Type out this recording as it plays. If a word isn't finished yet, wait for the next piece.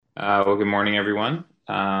Good morning, everyone.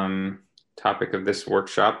 Topic of this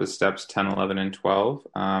workshop is steps 10, 11, and 12.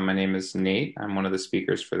 My name is Nate. I'm one of the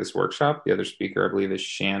speakers for this workshop. The other speaker, I believe, is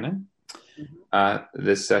Shannon.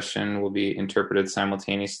 This session will be interpreted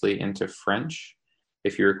simultaneously into French.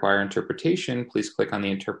 If you require interpretation, please click on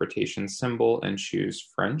the interpretation symbol and choose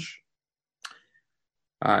French.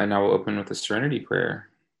 And now we'll open with a serenity prayer.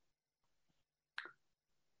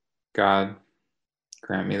 God,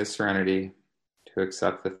 grant me the serenity to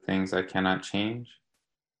accept the things I cannot change,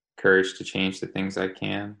 courage to change the things I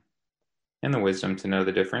can, and the wisdom to know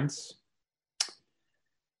the difference.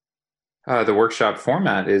 The workshop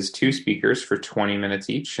format is two speakers for 20 minutes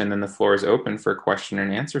each, and then the floor is open for a question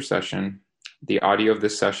and answer session. The audio of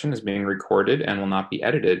this session is being recorded and will not be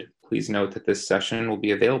edited. Please note that this session will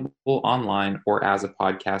be available online or as a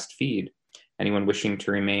podcast feed. Anyone wishing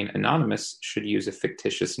to remain anonymous should use a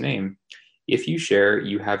fictitious name. If you share,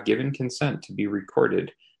 you have given consent to be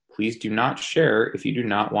recorded. Please do not share if you do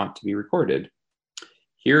not want to be recorded.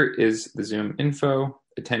 Here is the Zoom info.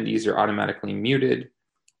 Attendees are automatically muted.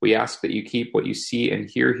 We ask that you keep what you see and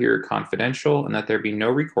hear here confidential and that there be no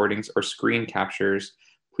recordings or screen captures.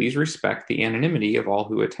 Please respect the anonymity of all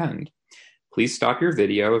who attend. Please stop your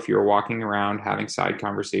video if you are walking around, having side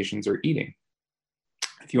conversations, or eating.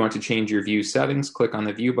 If you want to change your view settings, click on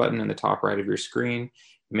the view button in the top right of your screen.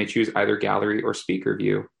 You may choose either gallery or speaker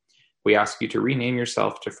view. We ask you to rename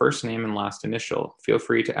yourself to first name and last initial. Feel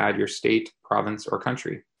free to add your state, province, or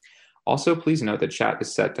country. Also, please note that chat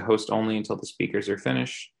is set to host only until the speakers are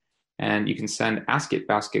finished, and you can send Ask It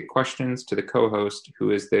Basket questions to the co-host,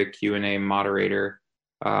 who is the Q&A moderator.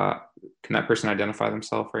 Can that person identify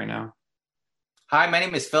themselves right now? Hi, my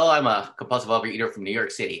name is Phil. I'm a compulsive overeater from New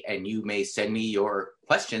York City, and you may send me your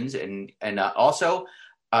questions. And also,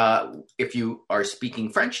 if you are speaking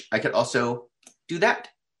French, I could also do that.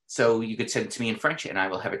 So you could send it to me in French, and I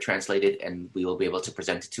will have it translated, and we will be able to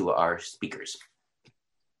present it to our speakers.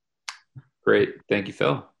 Great. Thank you,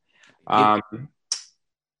 Phil.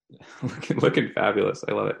 Looking fabulous.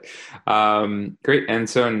 I love it. Great. And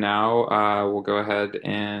so now we'll go ahead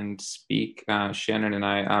and speak, Shannon and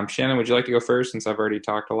I. Shannon, would you like to go first since I've already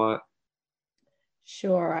talked a lot?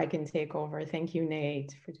 Sure, I can take over. Thank you,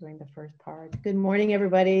 Nate, for doing the first part. Good morning,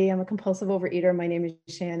 everybody. I'm a compulsive overeater. My name is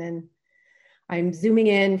Shannon. I'm zooming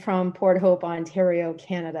in from Port Hope, Ontario,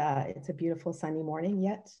 Canada. It's a beautiful sunny morning,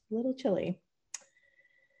 yet a little chilly.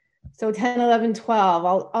 So 10, 11,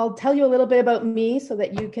 12, I'll tell you a little bit about me so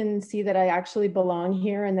that you can see that I actually belong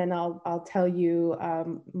here. And then I'll tell you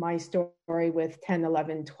my story with 10,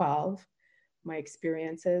 11, 12, my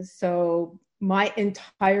experiences. So my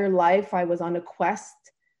entire life, I was on a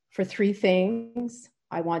quest for three things.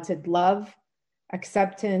 I wanted love,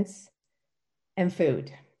 acceptance, and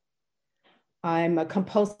food. I'm a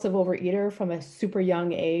compulsive overeater from a super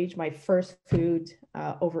young age. My first food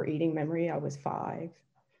overeating memory, I was 5.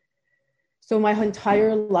 So my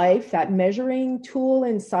entire life, that measuring tool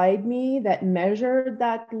inside me that measured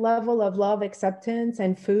that level of love, acceptance,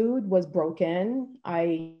 and food was broken.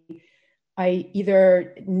 I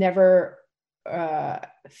either never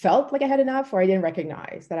felt like I had enough, or I didn't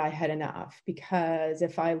recognize that I had enough. Because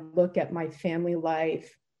if I look at my family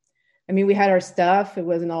life, I mean, we had our stuff. It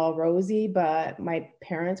wasn't all rosy, but my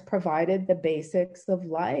parents provided the basics of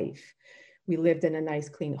life. We lived in a nice,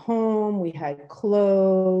 clean home. We had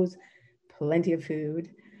clothes, plenty of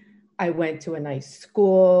food. I went to a nice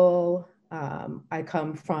school. I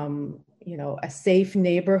come from, a safe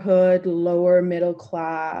neighborhood, lower middle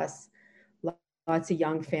class, lots of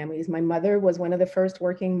young families. My mother was one of the first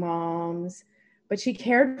working moms, but she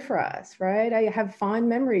cared for us, right? I have fond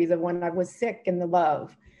memories of when I was sick and the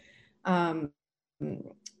love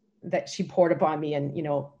that she poured upon me and,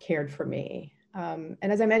 cared for me. And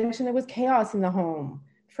as I mentioned, there was chaos in the home.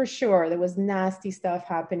 For sure. There was nasty stuff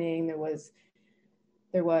happening. There was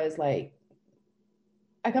like,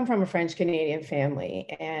 I come from a French Canadian family,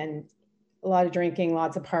 and a lot of drinking,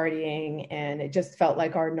 lots of partying, and it just felt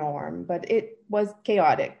like our norm, but it was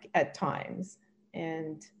chaotic at times.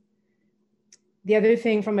 And the other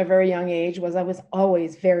thing from a very young age was I was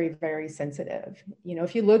always very, very sensitive.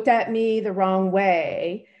 If you looked at me the wrong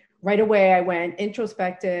way, right away I went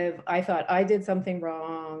introspective. I thought I did something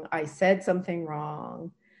wrong. I said something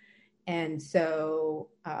wrong. And so,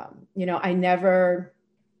 I never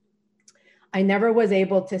was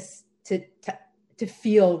able to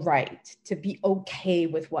feel right, to be okay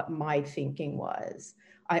with what my thinking was.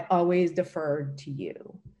 I always deferred to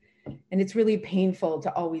you. And it's really painful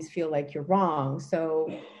to always feel like you're wrong.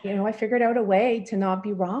 So, I figured out a way to not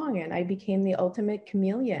be wrong, and I became the ultimate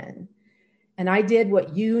chameleon. And I did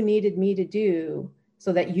what you needed me to do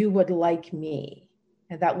so that you would like me.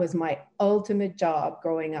 And that was my ultimate job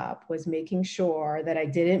growing up, was making sure that I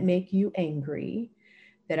didn't make you angry,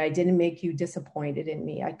 that I didn't make you disappointed in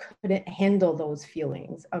me. I couldn't handle those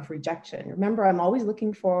feelings of rejection. Remember, I'm always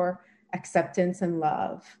looking for acceptance and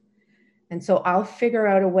love. And so I'll figure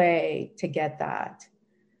out a way to get that.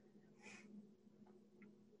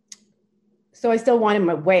 So I still wanted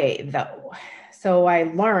my way, though. So I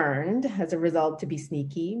learned, as a result, to be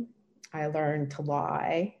sneaky. I learned to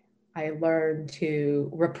lie. I learned to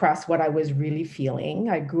repress what I was really feeling.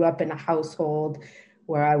 I grew up in a household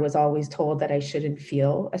where I was always told that I shouldn't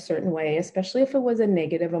feel a certain way, especially if it was a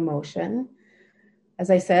negative emotion. As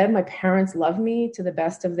I said, my parents loved me to the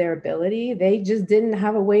best of their ability. They just didn't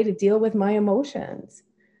have a way to deal with my emotions.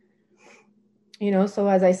 So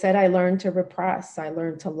as I said, I learned to repress. I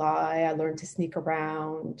learned to lie. I learned to sneak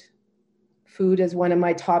around. Food is one of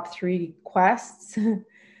my top 3 quests.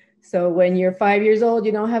 So when you're 5 years old,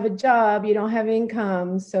 you don't have a job, you don't have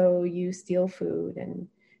income, so you steal food and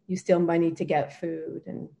you steal money to get food.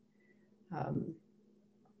 And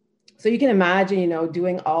so you can imagine,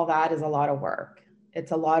 doing all that is a lot of work.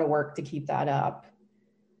 It's a lot of work to keep that up.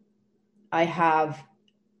 I have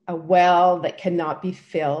a well that cannot be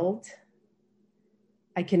filled.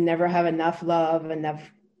 I can never have enough love,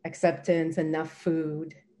 enough acceptance, enough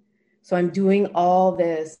food. So I'm doing all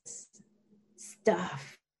this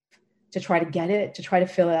stuff to try to get it, to try to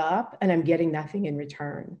fill it up, and I'm getting nothing in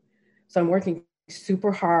return. So I'm working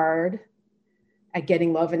super hard at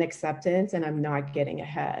getting love and acceptance, and I'm not getting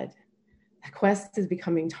ahead. The quest is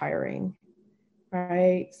becoming tiring,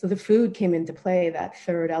 right? So the food came into play, that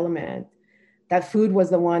third element. That food was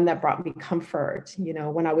the one that brought me comfort,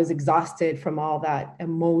 when I was exhausted from all that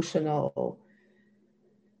emotional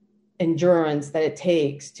endurance that it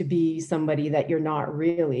takes to be somebody that you're not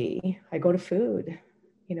really. I go to food.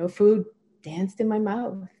 Food danced in my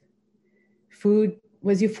mouth. Food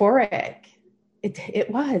was euphoric. It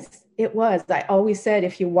was. I always said,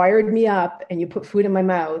 if you wired me up and you put food in my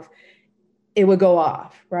mouth, it would go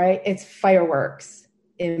off, right? It's fireworks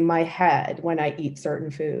in my head when I eat certain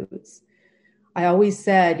foods. I always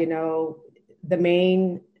said, the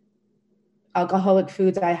main alcoholic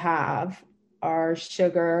foods I have are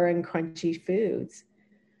sugar and crunchy foods.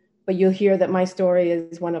 But you'll hear that my story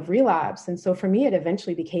is one of relapse. And so for me, it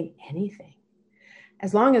eventually became anything.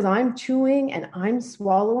 As long as I'm chewing and I'm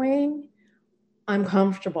swallowing, I'm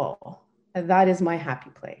comfortable. And that is my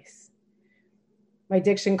happy place. My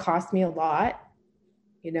addiction cost me a lot.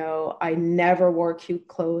 I never wore cute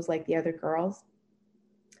clothes like the other girls.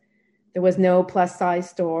 There was no plus size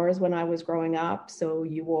stores when I was growing up. So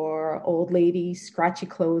you wore old lady, scratchy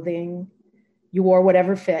clothing. You wore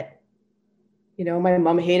whatever fit. My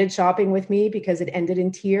mom hated shopping with me because it ended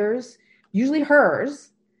in tears, usually hers,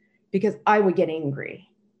 because I would get angry.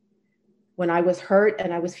 When I was hurt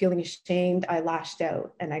and I was feeling ashamed, I lashed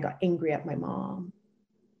out and I got angry at my mom.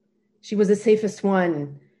 She was the safest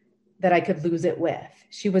one that I could lose it with.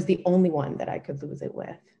 She was the only one that I could lose it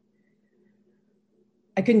with.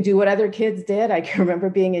 I couldn't do what other kids did. I can remember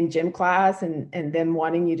being in gym class and them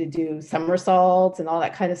wanting you to do somersaults and all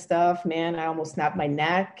that kind of stuff. Man, I almost snapped my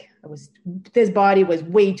neck. This body was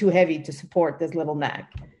way too heavy to support this little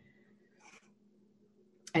neck.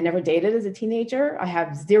 I never dated as a teenager. I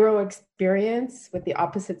have zero experience with the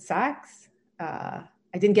opposite sex. I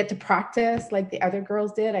didn't get to practice like the other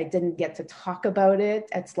girls did. I didn't get to talk about it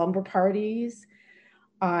at slumber parties.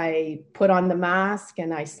 I put on the mask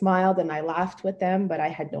and I smiled and I laughed with them, but I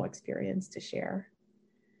had no experience to share.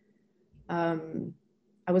 I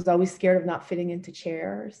was always scared of not fitting into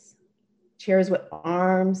chairs. Chairs with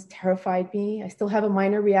arms terrified me. I still have a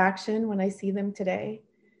minor reaction when I see them today.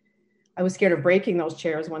 I was scared of breaking those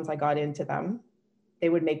chairs once I got into them. They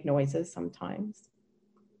would make noises sometimes.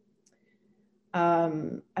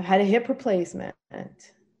 I've had a hip replacement.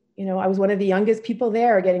 I was one of the youngest people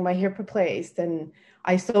there getting my hip replaced. And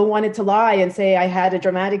I so wanted to lie and say I had a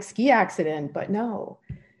dramatic ski accident, but no,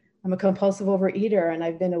 I'm a compulsive overeater and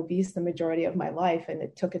I've been obese the majority of my life and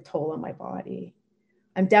it took a toll on my body.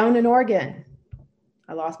 I'm down an organ.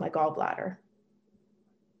 I lost my gallbladder.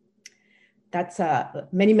 That's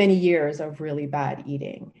many, many years of really bad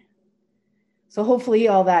eating. So hopefully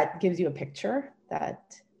all that gives you a picture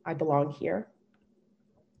that I belong here.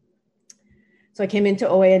 So I came into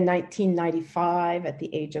OA in 1995 at the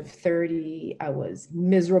age of 30. I was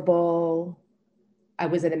miserable. I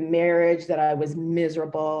was in a marriage that I was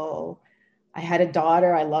miserable. I had a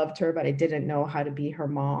daughter. I loved her, but I didn't know how to be her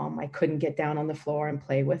mom. I couldn't get down on the floor and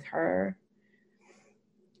play with her.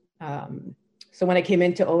 So when I came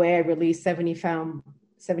into OA, I released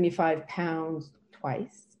 75 pounds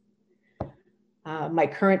twice. My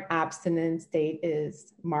current abstinence date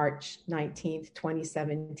is March 19th,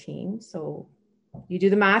 2017. So you do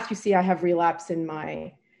the math, you see I have relapse in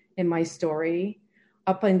my story.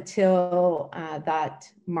 Up until that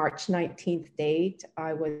March 19th date,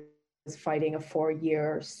 I was fighting a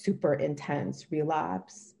 4-year super intense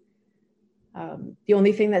relapse. The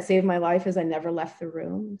only thing that saved my life is I never left the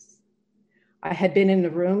rooms. I had been in the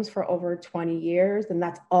rooms for over 20 years, and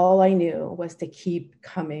that's all I knew was to keep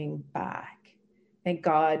coming back. Thank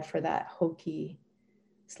God for that hokey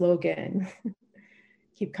slogan.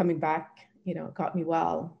 Keep coming back, got me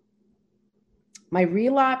well. My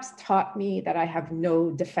relapse taught me that I have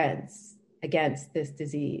no defense against this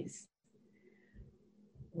disease.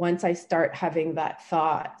 Once I start having that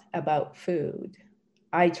thought about food,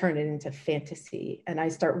 I turn it into fantasy and I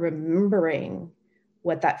start remembering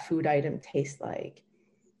what that food item tastes like.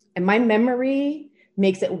 And my memory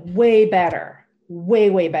makes it way better,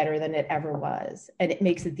 way better than it ever was. And it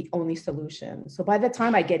makes it the only solution. So by the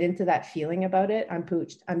time I get into that feeling about it, I'm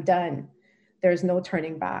pooched, I'm done. There's no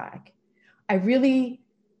turning back. I really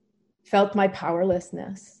felt my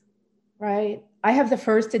powerlessness, right? I have the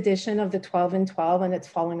first edition of the 12 and 12 and it's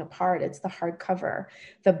falling apart. It's the hardcover.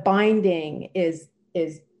 The binding is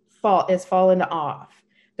fallen off.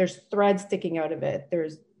 There's threads sticking out of it.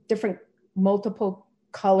 There's different multiple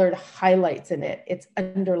colored highlights in it. It's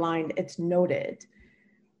underlined, it's noted.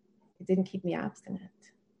 It didn't keep me abstinent.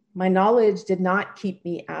 My knowledge did not keep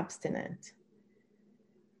me abstinent.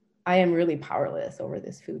 I am really powerless over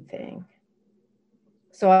this food thing.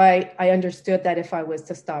 So I understood that if I was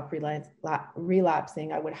to stop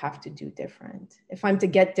relapsing, I would have to do different. If I'm to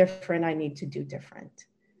get different, I need to do different.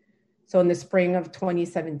 So in the spring of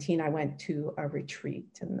 2017, I went to a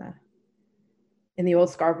retreat in the old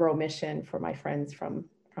Scarborough Mission for my friends from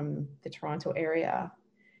the Toronto area.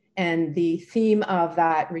 And the theme of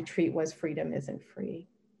that retreat was freedom isn't free.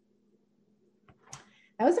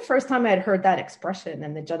 That was the first time I had heard that expression,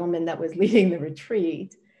 and the gentleman that was leading the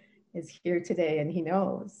retreat is here today and he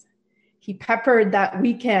knows. He peppered that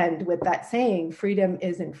weekend with that saying, freedom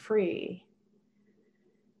isn't free.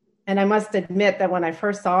 And I must admit that when I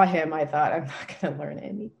first saw him, I thought, I'm not going to learn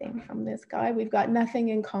anything from this guy. We've got nothing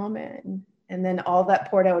in common. And then all that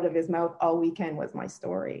poured out of his mouth all weekend was my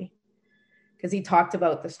story. Because he talked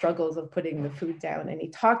about the struggles of putting the food down. And he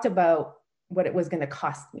talked about what it was going to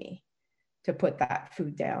cost me to put that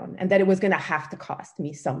food down. And that it was going to have to cost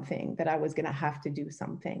me something, that I was going to have to do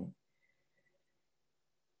something.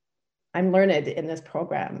 I'm learned in this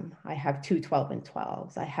program. I have 2 12 and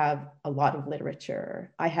 12s. I have a lot of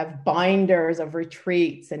literature. I have binders of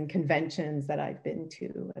retreats and conventions that I've been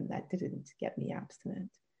to, and that didn't get me abstinent.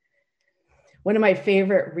 One of my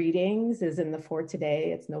favorite readings is in the For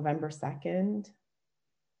Today. It's November 2nd.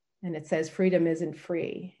 And it says, freedom isn't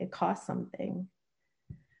free. It costs something.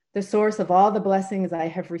 The source of all the blessings I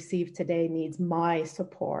have received today needs my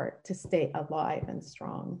support to stay alive and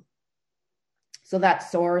strong. So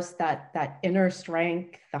that source, that inner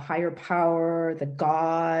strength, the higher power, the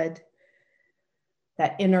God,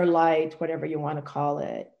 that inner light, whatever you want to call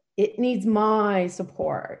it, it needs my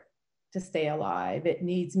support to stay alive. It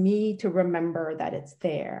needs me to remember that it's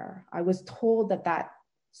there. I was told that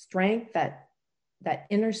strength, that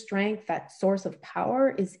inner strength, that source of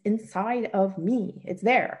power is inside of me. It's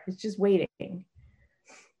there. It's just waiting.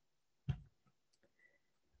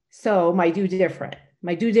 So my do different.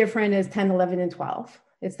 My do different is 10, 11, and 12.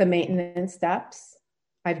 It's the maintenance steps.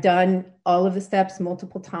 I've done all of the steps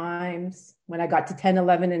multiple times. When I got to 10,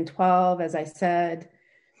 11, and 12, as I said,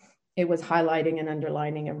 it was highlighting and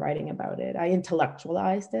underlining and writing about it. I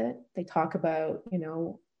intellectualized it. They talk about,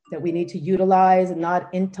 that we need to utilize and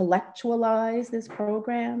not intellectualize this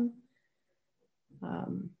program.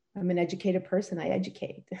 I'm an educated person. I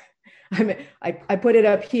educate. I put it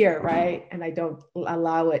up here, right? And I don't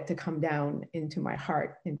allow it to come down into my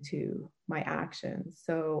heart, into my actions.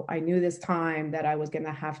 So I knew this time that I was going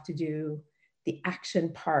to have to do the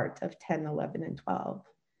action part of 10, 11, and 12.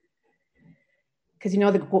 Because,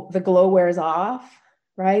 the glow wears off,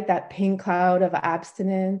 right? That pink cloud of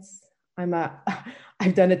abstinence.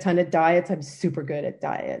 I've done a ton of diets. I'm super good at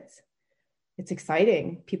diets. It's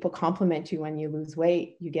exciting. People compliment you when you lose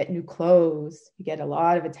weight. You get new clothes. You get a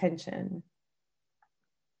lot of attention.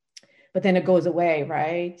 But then it goes away,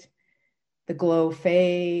 right? The glow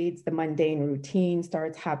fades. The mundane routine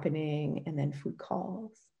starts happening. And then food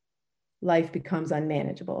calls. Life becomes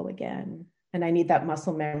unmanageable again. And I need that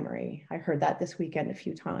muscle memory. I heard that this weekend a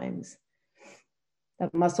few times.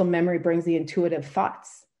 That muscle memory brings the intuitive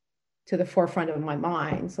thoughts to the forefront of my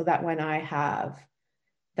mind so that when I have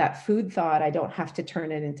that food thought, I don't have to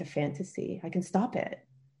turn it into fantasy. I can stop it.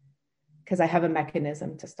 because I have a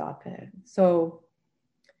mechanism to stop it. So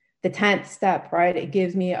the 10th step, right? It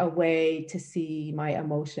gives me a way to see my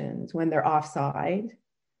emotions when they're offside,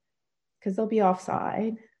 because they'll be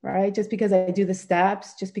offside, right? Just because I do the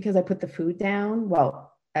steps, just because I put the food down,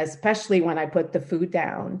 well, especially when I put the food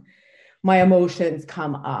down, my emotions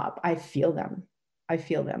come up. I feel them. I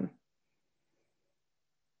feel them.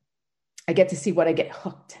 I get to see what I get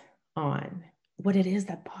hooked on, what it is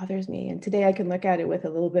that bothers me. And today I can look at it with a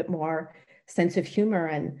little bit more sense of humor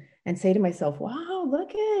and say to myself, wow,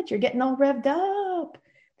 look you're getting all revved up.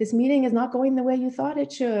 This meeting is not going the way you thought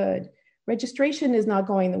it should. Registration is not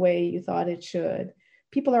going the way you thought it should.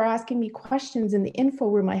 People are asking me questions in the info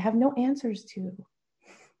room I have no answers to.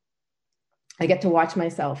 I get to watch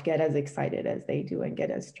myself get as excited as they do and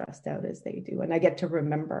get as stressed out as they do. And I get to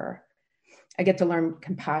remember. I get to learn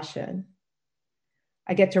compassion.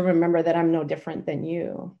 I get to remember that I'm no different than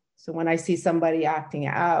you. So when I see somebody acting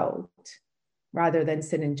out, rather than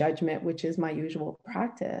sit in judgment, which is my usual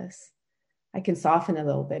practice, I can soften a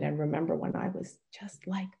little bit and remember when I was just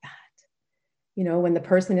like that. You know, when the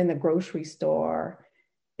person in the grocery store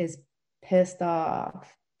is pissed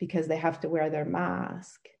off because they have to wear their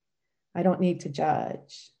mask, I don't need to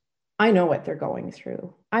judge. I know what they're going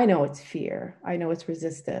through. I know it's fear. I know it's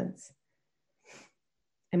resistance.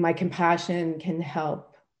 And my compassion can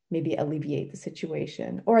help maybe alleviate the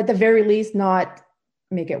situation, or at the very least, not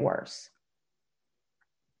make it worse.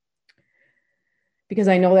 Because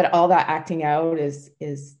I know that all that acting out is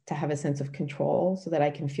to have a sense of control so that I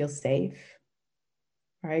can feel safe.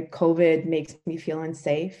 Right? COVID makes me feel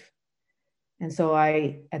unsafe. And so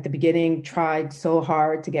I, at the beginning, tried so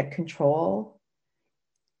hard to get control.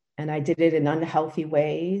 And I did it in unhealthy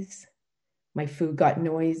ways. My food got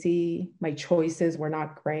noisy. My choices were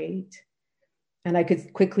not great. And I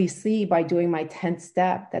could quickly see by doing my 10th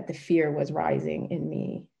step that the fear was rising in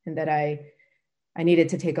me and that I needed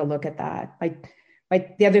to take a look at that.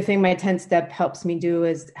 The other thing my 10th step helps me do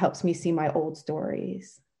is helps me see my old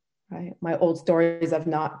stories, right? My old stories of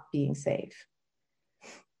not being safe.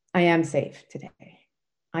 I am safe today.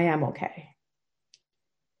 I am okay.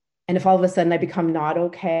 And if all of a sudden I become not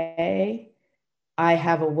okay, I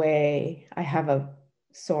have a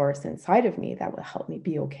source inside of me that will help me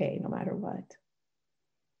be okay no matter what.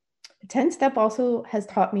 The 10th step also has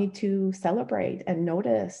taught me to celebrate and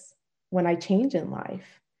notice when I change in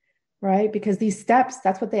life, right? Because these steps,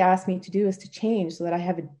 that's what they ask me to do, is to change so that I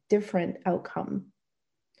have a different outcome.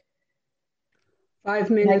 5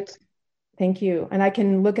 minutes. Thank you. And I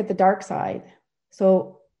can look at the dark side.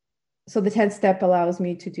 So the 10th step allows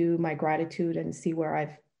me to do my gratitude and see where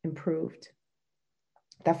I've improved.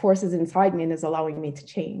 That force is inside me and is allowing me to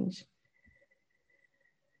change.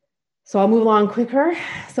 So I'll move along quicker.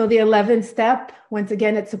 So the 11th step, once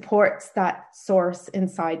again, it supports that source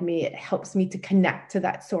inside me. It helps me to connect to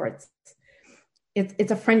that source.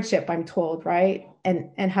 It's a friendship, I'm told, right?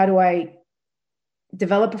 And how do I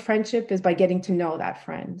develop a friendship is by getting to know that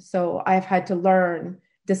friend. So I've had to learn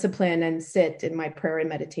discipline and sit in my prayer and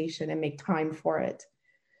meditation and make time for it.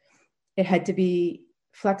 It had to be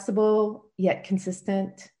flexible, yet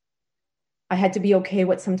consistent. I had to be okay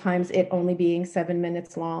with sometimes it only being 7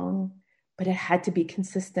 minutes long, but it had to be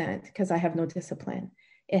consistent because I have no discipline.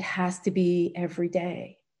 It has to be every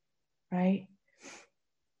day, right?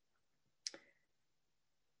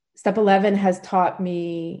 Step 11 has taught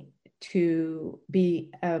me to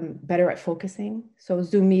be better at focusing. So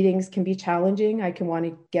Zoom meetings can be challenging. I can want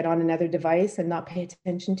to get on another device and not pay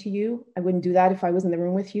attention to you. I wouldn't do that if I was in the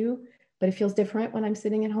room with you, but it feels different when I'm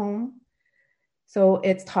sitting at home. So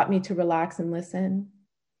it's taught me to relax and listen.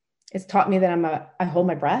 It's taught me that I hold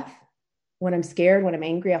my breath. When I'm scared, when I'm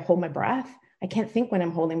angry, I hold my breath. I can't think when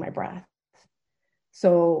I'm holding my breath.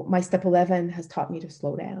 So my step 11 has taught me to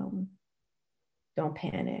slow down. Don't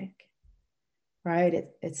panic, right?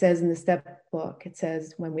 It says in the step book, it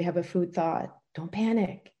says, when we have a food thought, don't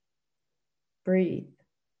panic. Breathe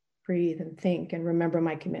and think and remember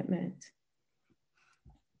my commitment.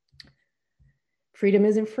 Freedom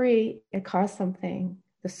isn't free. It costs something.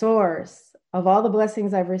 The source of all the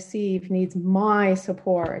blessings I've received needs my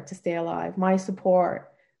support to stay alive, my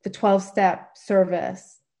support. The 12-step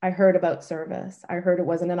service. I heard about service. I heard it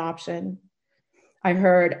wasn't an option. I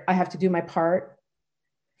heard I have to do my part.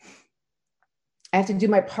 I have to do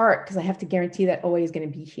my part because I have to guarantee that OA is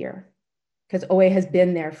going to be here. Because OA has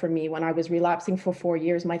been there for me. When I was relapsing for 4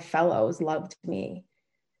 years, my fellows loved me.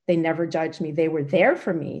 They never judged me. They were there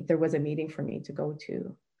for me. There was a meeting for me to go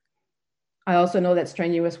to. I also know that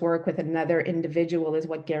strenuous work with another individual is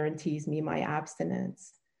what guarantees me my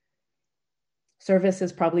abstinence. Service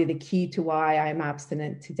is probably the key to why I'm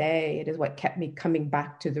abstinent today. It is what kept me coming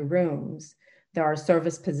back to the rooms. There are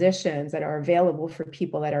service positions that are available for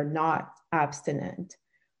people that are not abstinent.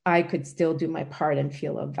 I could still do my part and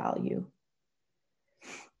feel of value.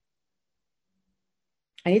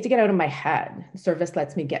 I need to get out of my head. Service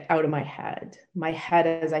lets me get out of my head. My head,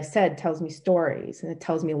 as I said, tells me stories and it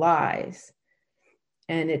tells me lies.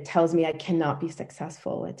 And it tells me I cannot be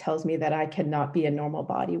successful. It tells me that I cannot be a normal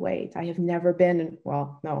body weight. I have never been,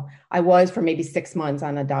 well, no, I was for maybe 6 months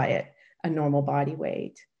on a diet, a normal body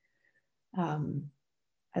weight.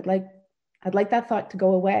 I'd like that thought to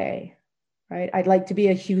go away, right? I'd like to be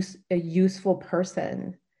a useful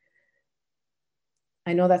person.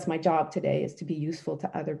 I know that's my job today, is to be useful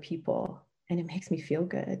to other people. And it makes me feel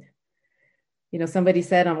good. You know, somebody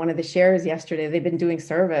said on one of the shares yesterday, they've been doing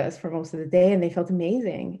service for most of the day and they felt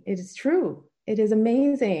amazing. It is true. It is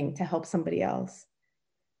amazing to help somebody else.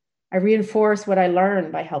 I reinforce what I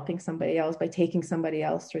learned by helping somebody else, by taking somebody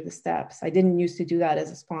else through the steps. I didn't used to do that as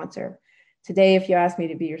a sponsor. Today, if you ask me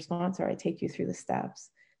to be your sponsor, I take you through the steps.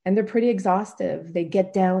 And they're pretty exhaustive. They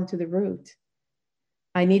get down to the root.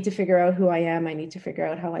 I need to figure out who I am. I need to figure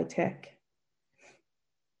out how I tick.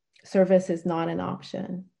 Service is not an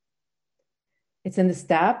option. It's in the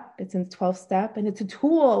step, it's in the 12th step, and it's a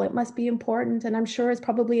tool. It must be important. And I'm sure it's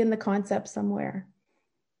probably in the concept somewhere.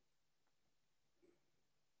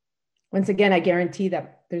 Once again, I guarantee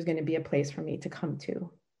that there's going to be a place for me to come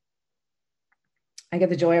to. I get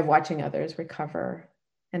the joy of watching others recover.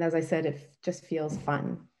 And as I said, it just feels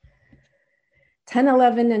fun. 10,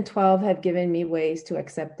 11, and 12 have given me ways to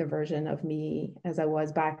accept the version of me as I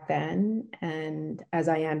was back then and as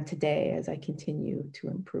I am today as I continue to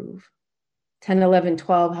improve. 10, 11,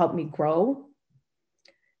 12 helped me grow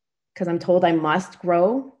because I'm told I must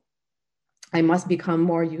grow. I must become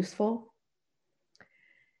more useful.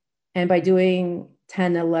 And by doing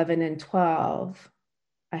 10, 11, and 12,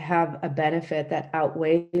 I have a benefit that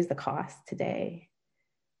outweighs the cost today.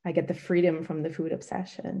 I get the freedom from the food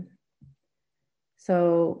obsession.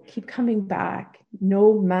 So keep coming back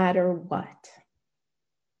no matter what.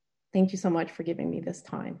 Thank you so much for giving me this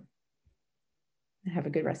time. And have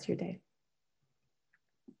a good rest of your day.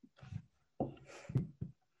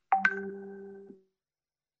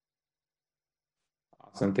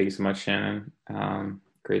 Awesome. Thank you so much, Shannon.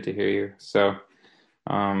 Great to hear you. So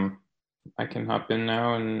I can hop in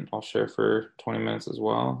now and I'll share for 20 minutes as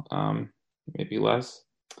well, maybe less.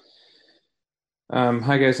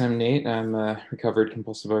 Hi guys, I'm Nate. I'm a recovered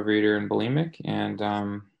compulsive overeater and bulimic, and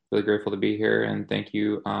really grateful to be here. And thank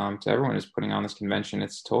you to everyone who's putting on this convention.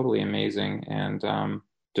 It's totally amazing, and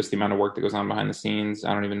just the amount of work that goes on behind the scenes.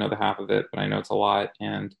 I don't even know the half of it, but I know it's a lot.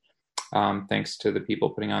 And thanks to the people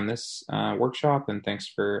putting on this workshop, and thanks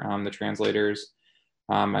for the translators.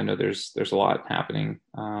 I know there's a lot happening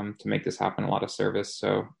to make this happen, a lot of service.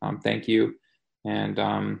 So thank you, and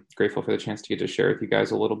grateful for the chance to get to share with you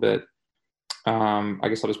guys a little bit. I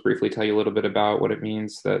guess I'll just briefly tell you a little bit about what it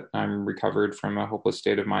means that I'm recovered from a hopeless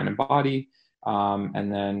state of mind and body.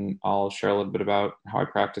 And then I'll share a little bit about how I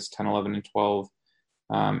practice 10, 11, and 12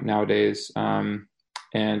 nowadays. You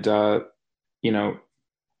know,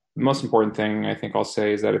 the most important thing I think I'll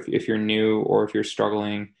say is that if you're new or if you're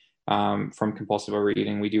struggling from compulsive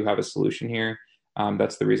overeating, we do have a solution here.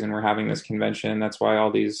 That's the reason we're having this convention. That's why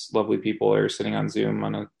all these lovely people are sitting on Zoom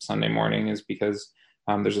on a Sunday morning, is because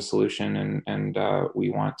there's a solution, and we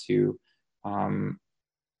want to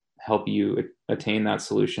help you attain that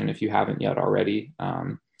solution if you haven't yet already.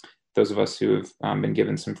 Those of us who have been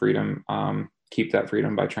given some freedom keep that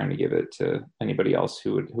freedom by trying to give it to anybody else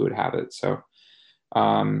who would have it. So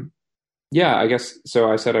yeah, I guess,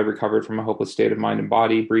 so I said I recovered from a hopeless state of mind and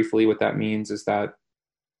body. Briefly, what that means is that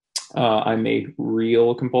I'm a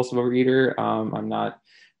real compulsive overeater. I'm not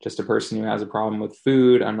just a person who has a problem with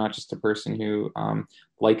food. I'm not just a person who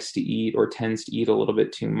likes to eat or tends to eat a little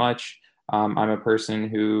bit too much. I'm a person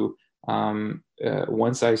who,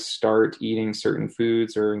 once I start eating certain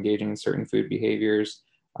foods or engaging in certain food behaviors,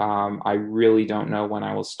 I really don't know when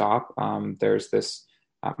I will stop. There's this,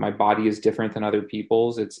 my body is different than other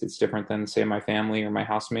people's. It's different than, say, my family or my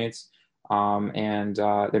housemates. And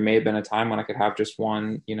there may have been a time when I could have just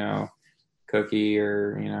one, cookie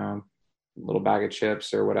or, little bag of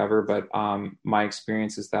chips or whatever. But my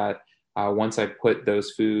experience is that once I put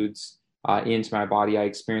those foods into my body, I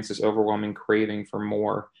experience this overwhelming craving for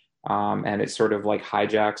more. And it sort of like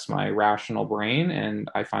hijacks my rational brain. And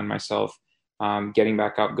I find myself getting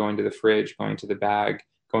back up, going to the fridge, going to the bag,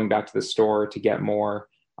 going back to the store to get more.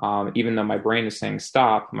 Even though my brain is saying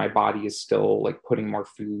stop, my body is still like putting more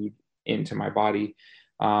food into my body.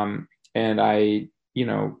 And I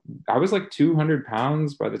I was like 200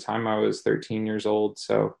 pounds by the time I was 13 years old.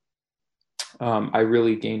 So I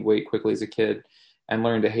really gained weight quickly as a kid and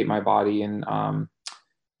learned to hate my body. And,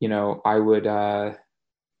 I would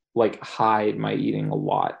like hide my eating a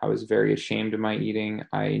lot. I was very ashamed of my eating.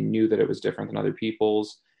 I knew that it was different than other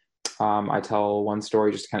people's. I tell one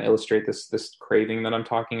story just to kind of illustrate this craving that I'm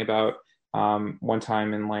talking about. One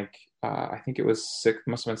time in I think it was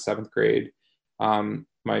must have been seventh grade.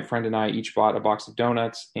 My friend and I each bought a box of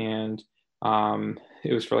donuts, and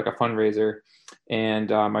it was for like a fundraiser. And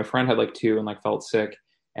my friend had like two and like felt sick,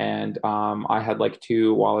 and I had like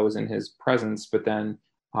two while I was in his presence. But then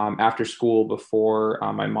after school, before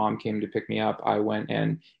my mom came to pick me up, I went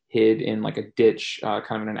and hid in like a ditch, kind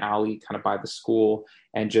of in an alley, kind of by the school,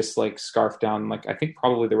 and just like scarfed down like I think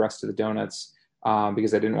probably the rest of the donuts.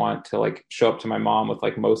 Because I didn't want to like show up to my mom with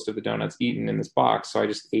like most of the donuts eaten in this box. So I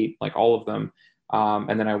just ate like all of them.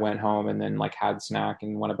 And then I went home and then like had a snack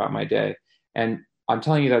and went about my day. And I'm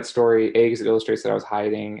telling you that story, A, because it illustrates that I was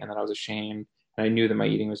hiding and that I was ashamed and I knew that my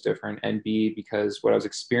eating was different. And B, because what I was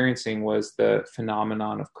experiencing was the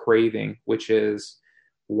phenomenon of craving, which is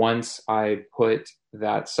once I put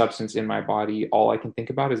that substance in my body, all I can think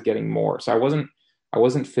about is getting more. So I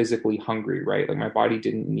wasn't physically hungry, right? Like my body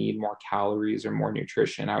didn't need more calories or more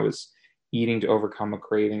nutrition. I was eating to overcome a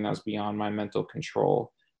craving that was beyond my mental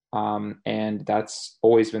control. And that's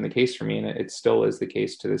always been the case for me. And it still is the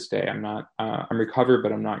case to this day. I'm recovered,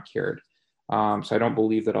 but I'm not cured. So I don't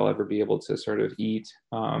believe that I'll ever be able to sort of eat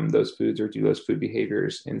those foods or do those food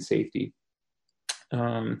behaviors in safety.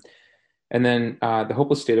 And then the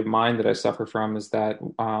hopeless state of mind that I suffer from is that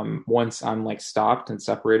once I'm like stopped and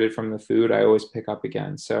separated from the food, I always pick up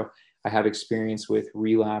again. So I have experience with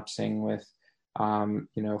relapsing with,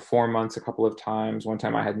 4 months a couple of times. One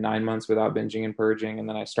time I had 9 months without binging and purging, and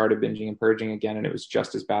then I started binging and purging again, and it was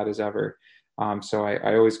just as bad as ever. So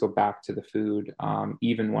I always go back to the food,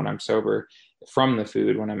 even when I'm sober, from the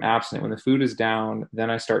food. When I'm abstinent, when the food is down, then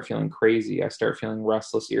I start feeling crazy. I start feeling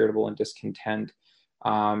restless, irritable, and discontent.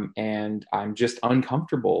 And I'm just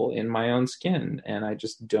uncomfortable in my own skin, and I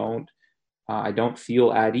just I don't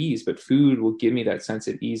feel at ease, but food will give me that sense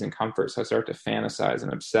of ease and comfort. So I start to fantasize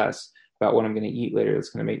and obsess about what I'm going to eat later that's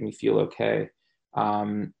going to make me feel okay,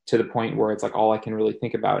 to the point where it's like all I can really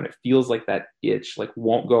think about. And it feels like that itch like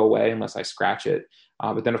won't go away unless I scratch it.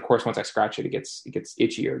 But then of course, once I scratch it, it gets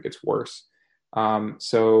itchier, it gets worse.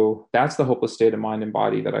 So that's the hopeless state of mind and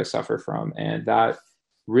body that I suffer from. And that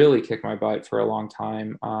really kicked my butt for a long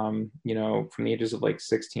time. From the ages of like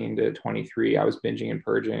 16 to 23, I was binging and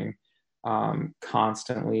purging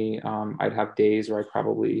constantly. I'd have days where I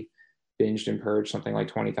probably binged and purged something like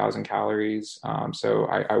 20,000 calories. So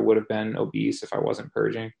I would have been obese if I wasn't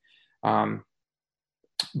purging. But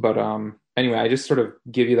anyway, I just sort of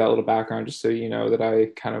give you that little background just so you know that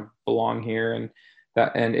I kind of belong here, and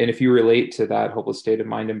that, and if you relate to that hopeless state of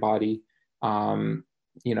mind and body, I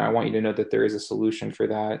want you to know that there is a solution for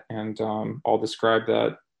that. And I'll describe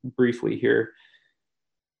that briefly here.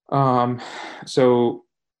 So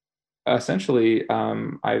essentially,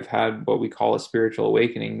 I've had what we call a spiritual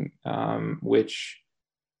awakening, which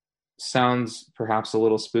sounds perhaps a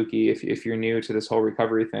little spooky if you're new to this whole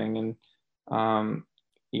recovery thing. And,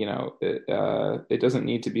 it doesn't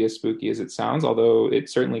need to be as spooky as it sounds, although it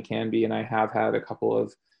certainly can be. And I have had a couple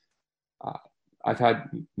of, I've had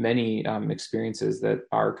many experiences that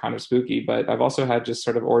are kind of spooky, but I've also had just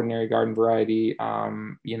sort of ordinary garden variety,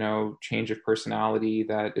 change of personality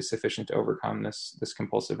that is sufficient to overcome this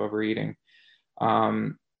compulsive overeating.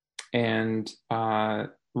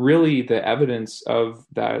 Really the evidence of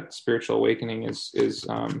that spiritual awakening is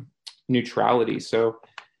neutrality. So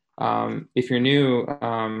if you're new,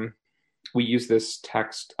 we use this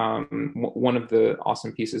text. One of the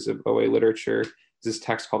awesome pieces of OA literature this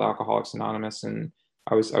text called Alcoholics Anonymous, and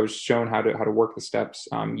I was shown how to work the steps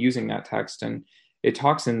using that text, and it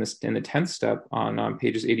talks in the 10th step on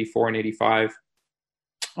pages 84 and 85.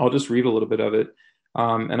 I'll just read a little bit of it,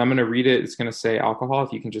 and I'm going to read it. It's going to say alcohol.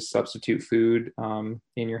 If you can just substitute food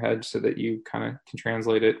in your head so that you kind of can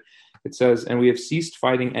translate it. It says, "And we have ceased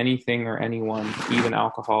fighting anything or anyone, even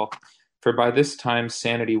alcohol. For by this time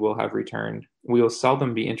sanity will have returned. We will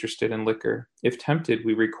seldom be interested in liquor. If tempted,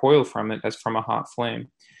 we recoil from it as from a hot flame.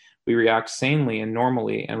 We react sanely and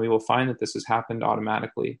normally, and we will find that this has happened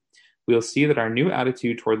automatically. We will see that our new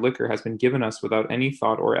attitude toward liquor has been given us without any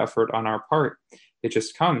thought or effort on our part. It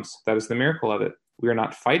just comes. That is the miracle of it. We are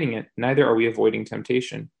not fighting it, neither are we avoiding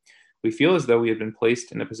temptation. We feel as though we have been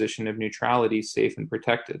placed in a position of neutrality, safe and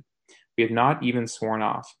protected. We have not even sworn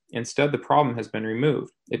off. Instead, the problem has been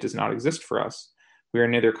removed. It does not exist for us. We are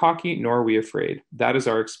neither cocky nor are we afraid. That is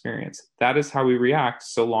our experience. That is how we react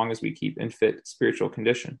so long as we keep in fit spiritual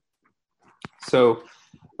condition. So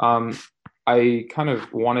I kind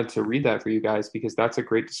of wanted to read that for you guys because that's a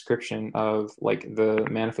great description of like the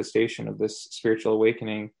manifestation of this spiritual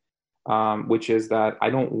awakening, which is that I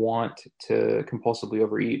don't want to compulsively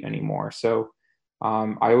overeat anymore. So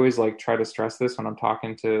I always like try to stress this when I'm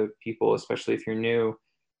talking to people, especially if you're new.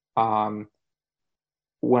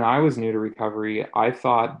 When I was new to recovery, I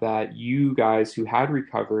thought that you guys who had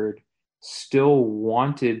recovered still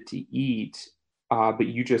wanted to eat, but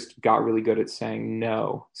you just got really good at saying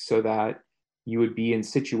no, so that you would be in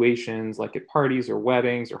situations like at parties or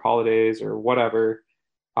weddings or holidays or whatever,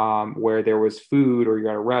 where there was food or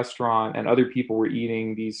you're at a restaurant and other people were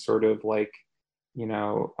eating these sort of like,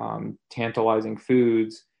 tantalizing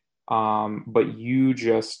foods, but you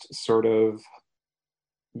just sort of,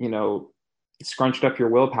 scrunched up your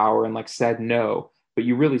willpower and like said no, but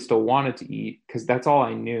you really still wanted to eat because that's all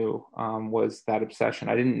I knew, was that obsession.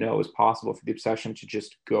 I didn't know it was possible for the obsession to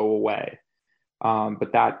just go away.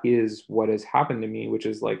 But that is what has happened to me, which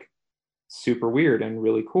is like super weird and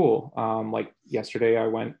really cool. Like yesterday I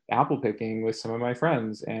went apple picking with some of my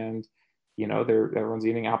friends and, everyone's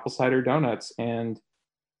eating apple cider donuts, and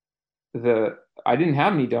I didn't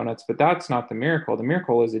have any donuts, but that's not the miracle. The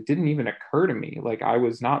miracle is it didn't even occur to me. Like I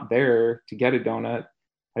was not there to get a donut.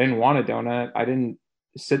 I didn't want a donut. I didn't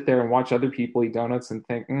sit there and watch other people eat donuts and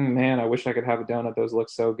think, man, I wish I could have a donut. Those look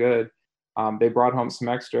so good. They brought home some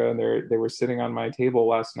extra and they were sitting on my table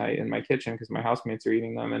last night in my kitchen because my housemates are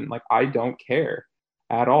eating them. And like, I don't care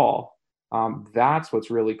at all. That's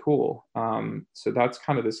what's really cool. So that's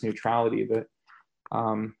kind of this neutrality that,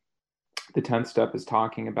 the 10th step is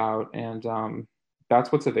talking about. And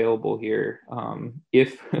that's what's available here.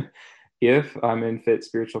 If I'm in fit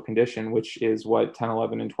spiritual condition, which is what 10,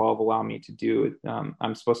 11, and 12 allow me to do,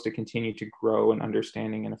 I'm supposed to continue to grow in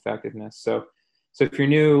understanding and effectiveness. So if you're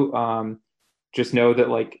new, just know that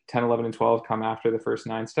like 10, 11, and 12 come after the first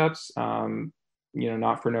 9 steps,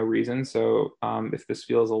 not for no reason. So if this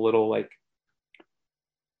feels a little like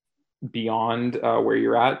beyond where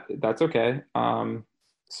you're at, that's okay.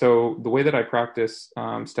 So the way that I practice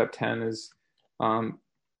step 10 is I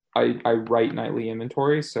write nightly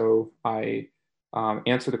inventory. So I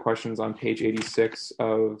answer the questions on page 86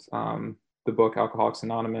 of the book Alcoholics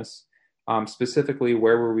Anonymous. Specifically,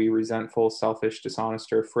 where were we resentful, selfish,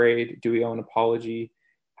 dishonest, or afraid? Do we owe an apology?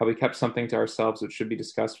 Have we kept something to ourselves which should be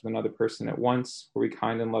discussed with another person at once? Were we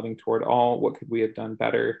kind and loving toward all? What could we have done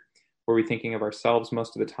better? Were we thinking of ourselves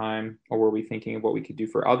most of the time? Or were we thinking of what we could do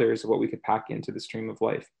for others, or what we could pack into the stream of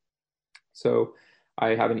life? So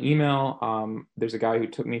I have an email. There's a guy who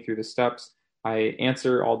took me through the steps. I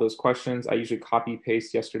answer all those questions. I usually copy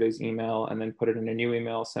paste yesterday's email and then put it in a new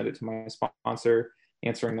email, send it to my sponsor,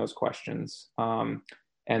 answering those questions.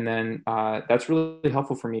 And then that's really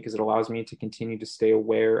helpful for me because it allows me to continue to stay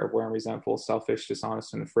aware of where I'm resentful, selfish,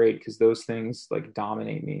 dishonest, and afraid, because those things like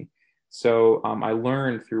dominate me. So I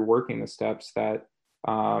learned through working the steps that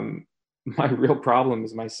my real problem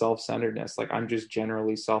is my self-centeredness. Like I'm just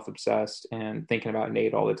generally self-obsessed and thinking about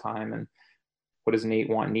Nate all the time. And what does Nate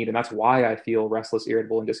want and need? And that's why I feel restless,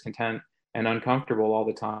 irritable, and discontent and uncomfortable all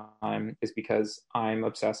the time, is because I'm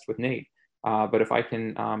obsessed with Nate. But if I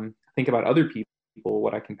can think about other people,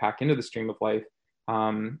 what I can pack into the stream of life,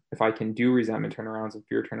 if I can do resentment turnarounds and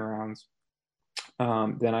fear turnarounds,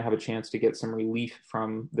 then I have a chance to get some relief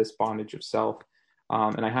from this bondage of self.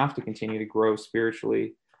 And I have to continue to grow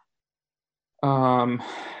spiritually. And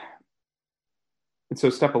so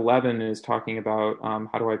step 11 is talking about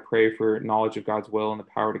how do I pray for knowledge of God's will and the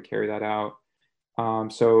power to carry that out.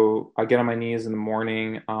 So I get on my knees in the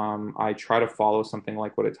morning. I try to follow something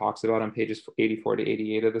like what it talks about on pages 84 to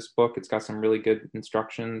 88 of this book. It's got some really good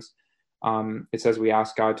instructions. It says we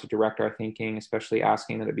ask God to direct our thinking, especially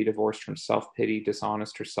asking that it be divorced from self-pity,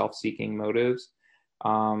 dishonest, or self-seeking motives.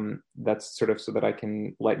 That's sort of so that I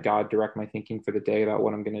can let God direct my thinking for the day about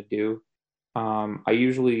what I'm going to do. I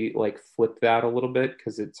usually like flip that a little bit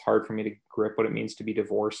because it's hard for me to grip what it means to be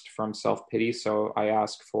divorced from self-pity. So I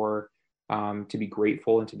ask for to be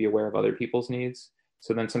grateful and to be aware of other people's needs.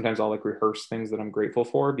 So then sometimes I'll like rehearse things that I'm grateful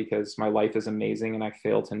for because my life is amazing and I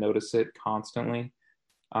fail to notice it constantly.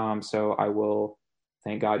 So I will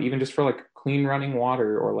thank God, even just for like clean running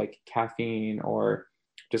water or like caffeine or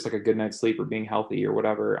just like a good night's sleep or being healthy or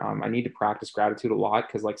whatever. I need to practice gratitude a lot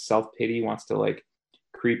because like self-pity wants to like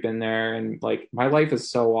creep in there, and like my life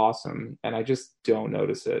is so awesome and I just don't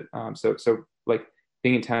notice it. So like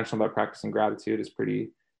being intentional about practicing gratitude is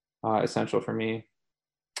pretty essential for me.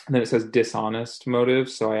 And then it says dishonest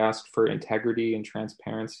motives. So I asked for integrity and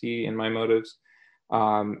transparency in my motives.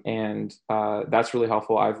 And that's really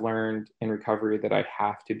helpful. I've learned in recovery that I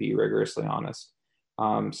have to be rigorously honest.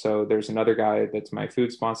 So there's another guy that's my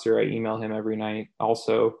food sponsor. I email him every night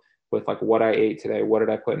also with like what I ate today, what did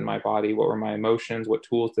I put in my body, what were my emotions, what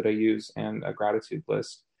tools did I use, and a gratitude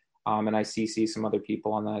list. And I CC some other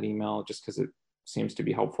people on that email just because it seems to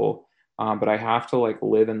be helpful. But I have to like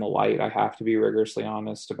live in the light. I have to be rigorously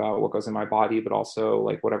honest about what goes in my body, but also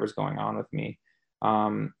like whatever's going on with me.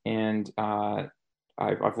 I've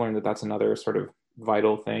learned that that's another sort of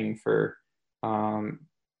vital thing for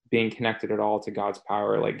being connected at all to God's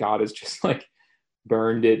power. Like God has just like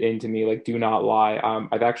burned it into me. Like, do not lie.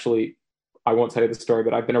 I won't tell you the story,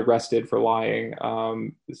 but I've been arrested for lying.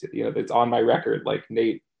 It's on my record. Like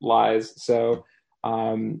Nate lies. So,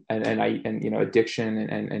 addiction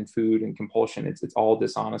and food and compulsion, it's all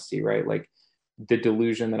dishonesty, right? Like the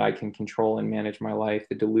delusion that I can control and manage my life,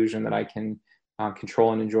 the delusion that I can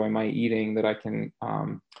control and enjoy my eating, that I can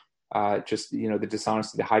the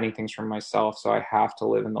dishonesty, the hiding things from myself. So I have to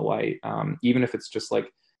live in the light, even if it's just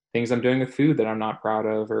like things I'm doing with food that I'm not proud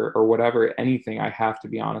of or whatever, anything, I have to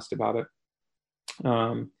be honest about it.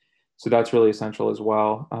 So that's really essential as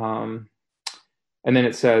well. And then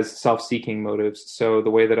it says self-seeking motives. So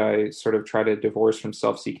the way that I sort of try to divorce from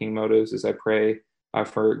self-seeking motives is I pray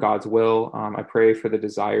for God's will. I pray for the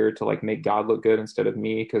desire to like make God look good instead of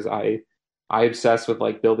me, because I obsess with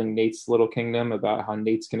like building Nate's little kingdom, about how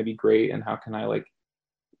Nate's going to be great and how can I like,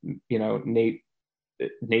 Nate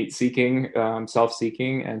seeking,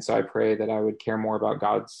 self-seeking. And so I pray that I would care more about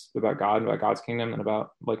God and about God's kingdom than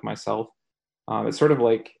about like myself. It's sort of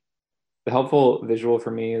like the helpful visual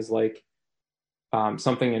for me is like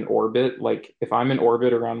something in orbit. Like if I'm in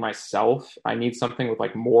orbit around myself, I need something with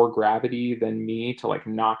like more gravity than me to like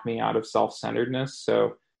knock me out of self-centeredness.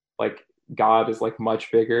 So like God is like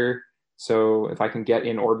much bigger. So if I can get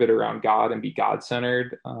in orbit around God and be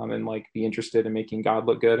God-centered, and like be interested in making God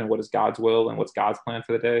look good and what is God's will and what's God's plan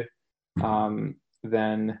for the day,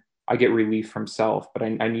 then I get relief from self. But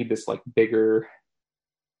I need this like bigger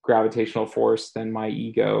gravitational force than my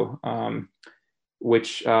ego,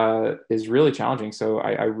 which is really challenging. So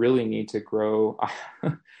I really need to grow.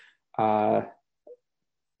 My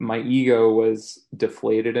ego was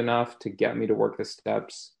deflated enough to get me to work the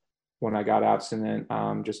steps when I got abstinent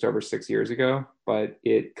just over 6 years ago, but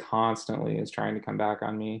it constantly is trying to come back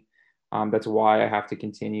on me. That's why I have to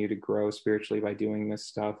continue to grow spiritually by doing this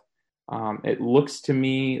stuff. It looks to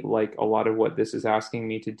me like a lot of what this is asking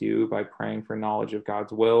me to do by praying for knowledge of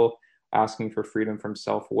God's will, asking for freedom from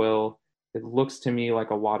self-will. It looks to me like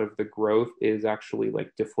a lot of the growth is actually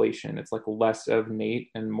like deflation. It's like less of Nate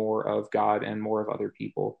and more of God and more of other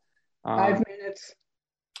people. 5 minutes.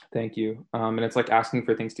 Thank you. And it's like asking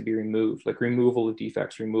for things to be removed, like removal of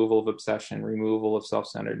defects, removal of obsession, removal of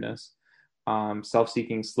self-centeredness,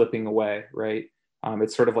 self-seeking, slipping away, right?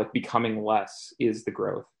 It's sort of like becoming less is the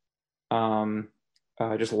growth.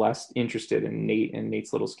 Just less interested in Nate and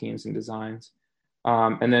Nate's little schemes and designs.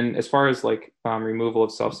 And then as far as like removal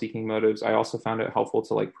of self-seeking motives, I also found it helpful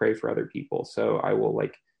to like pray for other people. So I will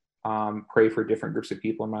like pray for different groups of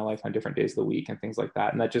people in my life on different days of the week and things like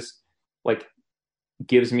that. And that just like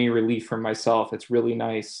gives me relief from myself. It's really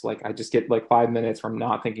nice. Like I just get like 5 minutes from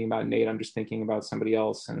not thinking about Nate. I'm just thinking about somebody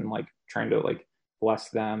else and like trying to like bless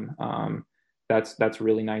them. That's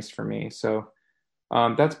really nice for me. So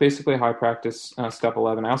that's basically how I practice step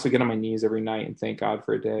 11. I also get on my knees every night and thank God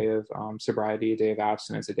for a day of sobriety, a day of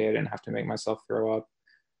abstinence, a day I didn't have to make myself throw up.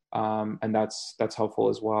 And that's helpful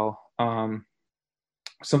as well.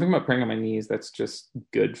 Something about praying on my knees that's just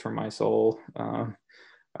good for my soul.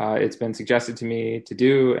 It's been suggested to me to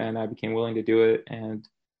do, and I became willing to do it, and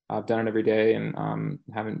I've done it every day, and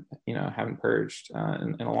haven't purged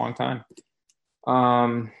in a long time.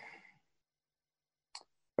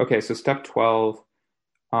 Okay, so step 12.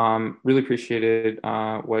 Really appreciated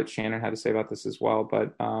what Shannon had to say about this as well.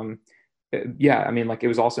 But yeah, I mean, like it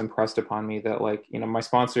was also impressed upon me that like, my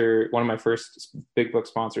sponsor, one of my first big book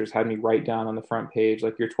sponsors had me write down on the front page,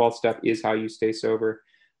 like your 12th step is how you stay sober.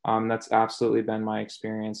 That's absolutely been my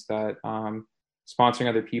experience, that sponsoring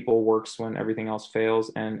other people works when everything else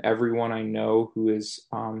fails. And everyone I know who is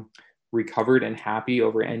recovered and happy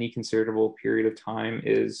over any considerable period of time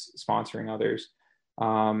is sponsoring others.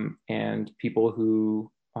 And people who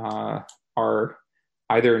are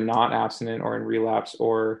either not abstinent or in relapse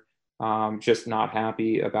or just not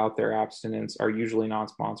happy about their abstinence are usually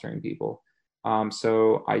not sponsoring people.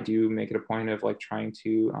 So I do make it a point of like trying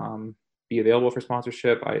to be available for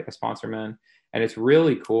sponsorship. I sponsor men, and it's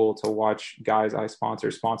really cool to watch guys I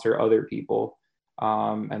sponsor other people,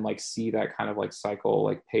 and like see that kind of like cycle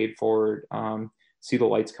like paid forward, see the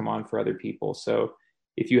lights come on for other people. So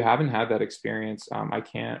if you haven't had that experience, I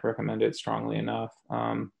can't recommend it strongly enough.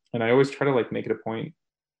 And I always try to like make it a point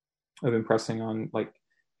of impressing on like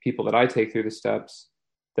people that I take through the steps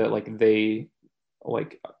that like they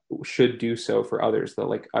like should do so for others. That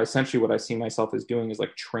like essentially what I see myself as doing is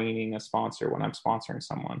like training a sponsor when I'm sponsoring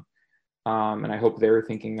someone. And I hope they're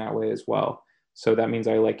thinking that way as well. So that means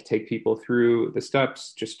I like take people through the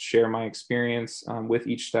steps, just share my experience with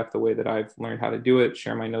each step, the way that I've learned how to do it,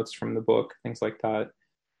 share my notes from the book, things like that.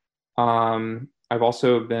 I've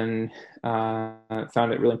also been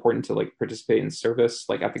found it really important to like participate in service,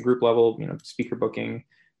 like at the group level, you know, speaker booking,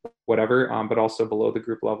 whatever, but also below the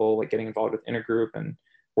group level, like getting involved with intergroup and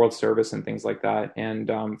world service and things like that. And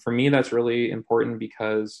for me, that's really important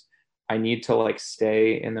because I need to like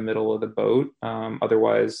stay in the middle of the boat.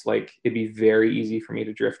 Otherwise, like it'd be very easy for me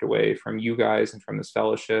to drift away from you guys and from this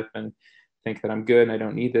fellowship and think that I'm good and I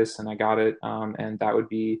don't need this and I got it. And that would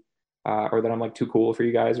be or that I'm like too cool for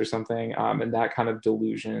you guys or something. And that kind of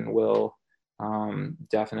delusion will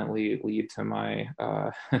definitely lead to my,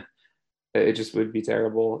 it just would be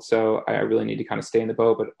terrible. So I really need to kind of stay in the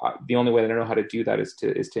boat. But the only way that I know how to do that is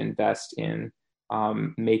to invest in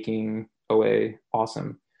making OA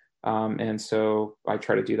awesome. And so I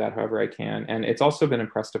try to do that however I can. And it's also been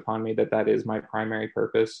impressed upon me that that is my primary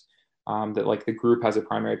purpose. That like the group has a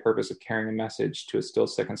primary purpose of carrying a message to a still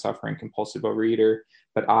sick and suffering compulsive overeater,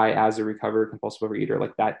 but I, as a recovered compulsive overeater,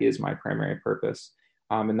 like that is my primary purpose,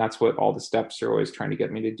 and that's what all the steps are always trying to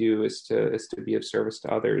get me to do is to be of service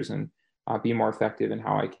to others and be more effective in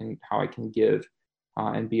how I can give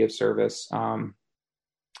and be of service.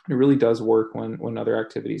 It really does work when other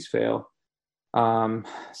activities fail.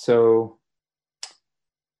 So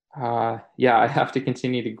yeah, I have to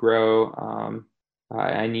continue to grow.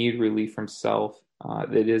 I need relief from self.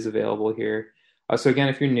 It is available here. So again,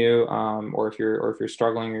 if you're new, or if you're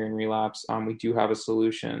struggling or in relapse, we do have a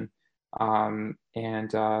solution. If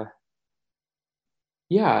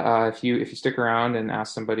you stick around and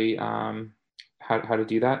ask somebody how to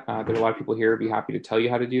do that, there are a lot of people here who'd be happy to tell you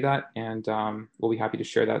how to do that, and we'll be happy to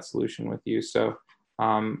share that solution with you. So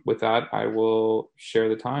with that, I will share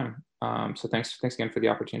the time. So thanks again for the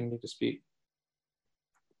opportunity to speak.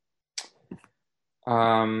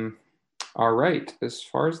 All right, as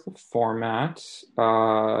far as the format,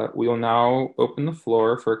 we will now open the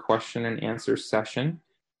floor for a question and answer session.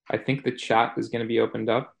 I think the chat is going to be opened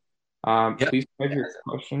up. Yep. Please type your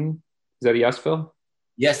question. Is that a yes, Phil?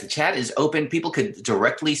 Yes, the chat is open. People could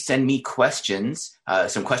directly send me questions.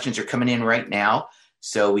 Some questions are coming in right now,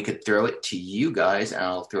 so we could throw it to you guys, and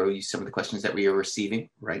I'll throw you some of the questions that we are receiving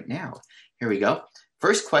right now. Here we go.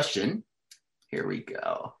 First question, here we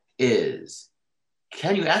go, is...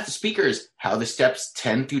 Can you ask the speakers how the steps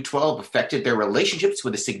 10 through 12 affected their relationships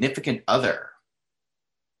with a significant other?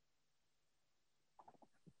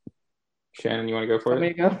 Shannon, you want to go for it? Want me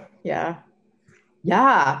to go? Yeah.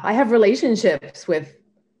 I have relationships with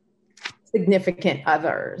significant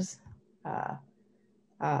others.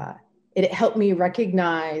 It helped me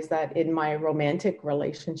recognize that in my romantic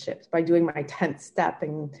relationships, by doing my 10th step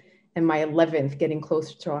and my 11th, getting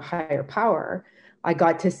closer to a higher power, I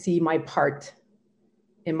got to see my part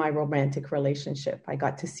in my romantic relationship. I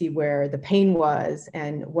got to see where the pain was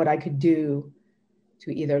and what I could do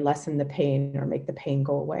to either lessen the pain or make the pain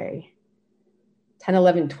go away. 10,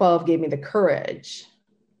 11, 12 gave me the courage.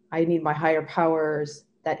 I need my higher powers,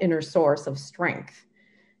 that inner source of strength,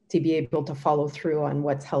 to be able to follow through on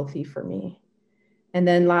what's healthy for me. And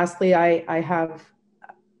then lastly, I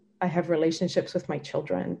have relationships with my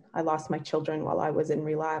children. I lost my children while I was in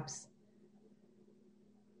relapse.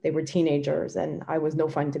 They were teenagers and I was no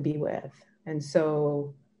fun to be with. And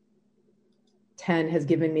so 10 has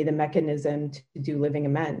given me the mechanism to do living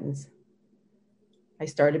amends. I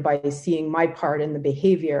started by seeing my part in the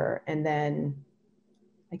behavior, and then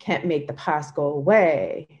I can't make the past go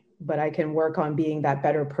away, but I can work on being that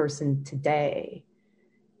better person today.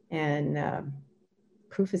 And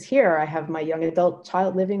proof is here. I have my young adult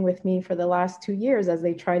child living with me for the last 2 years as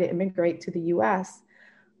they try to immigrate to the US.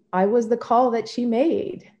 I was the call that she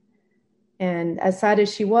made. And as sad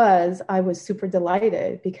as she was, I was super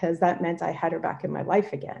delighted because that meant I had her back in my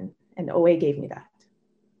life again. And OA gave me that.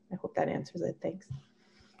 I hope that answers it. Thanks.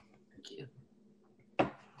 Thank you.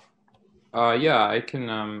 Yeah, I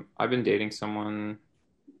can, I've been dating someone.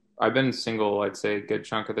 I've been single, I'd say a good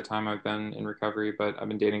chunk of the time I've been in recovery, but I've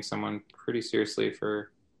been dating someone pretty seriously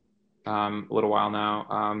for a little while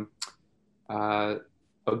now.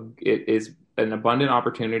 It is an abundant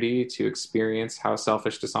opportunity to experience how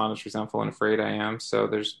selfish, dishonest, resentful, and afraid I am. So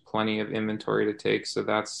there's plenty of inventory to take. So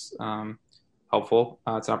that's helpful.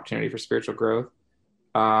 It's an opportunity for spiritual growth.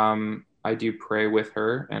 I do pray with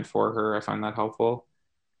her and for her. I find that helpful.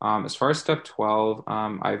 As far as step 12,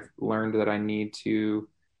 I've learned that I need to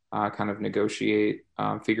kind of negotiate,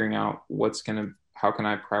 figuring out how can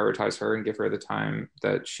I prioritize her and give her the time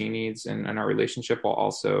that she needs in our relationship, while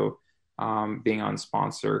also being on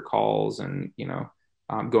sponsor calls and,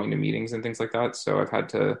 going to meetings and things like that. So I've had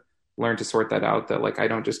to learn to sort that out, that like I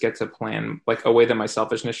don't just get to plan. Like, a way that my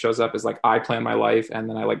selfishness shows up is like I plan my life and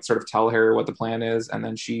then I like sort of tell her what the plan is, and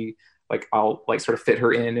then I'll like sort of fit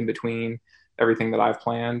her in between everything that I've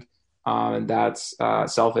planned. And that's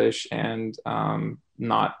selfish and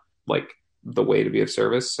not like the way to be of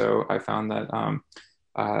service. So I found that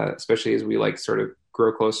especially as we like sort of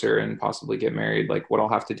grow closer and possibly get married, like what I'll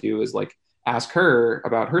have to do is like ask her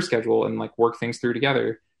about her schedule and like work things through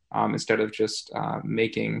together, instead of just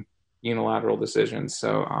making unilateral decisions.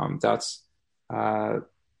 So that's a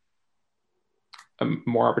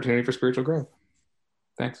more opportunity for spiritual growth.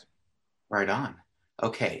 Thanks. Right on.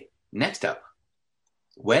 Okay, next up.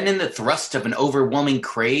 When in the thrust of an overwhelming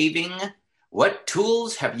craving, what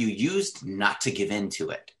tools have you used not to give in to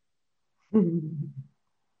it? Want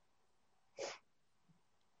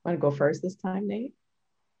to go first this time, Nate?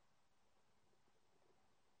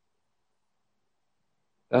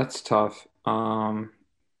 That's tough. To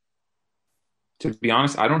be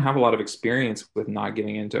honest, I don't have a lot of experience with not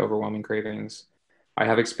giving in to overwhelming cravings. I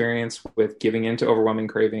have experience with giving in to overwhelming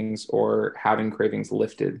cravings or having cravings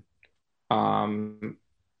lifted.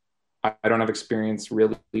 I don't have experience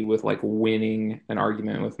really with like winning an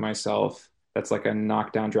argument with myself. That's like a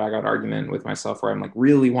knockdown, drag out argument with myself where I'm like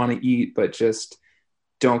really want to eat, but just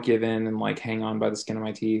don't give in and like hang on by the skin of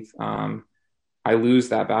my teeth. I lose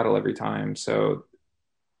that battle every time. So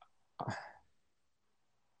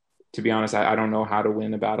to be honest, I don't know how to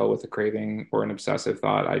win a battle with a craving or an obsessive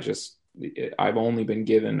thought. I've only been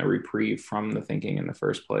given a reprieve from the thinking in the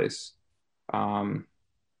first place. Sorry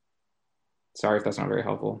if that's not very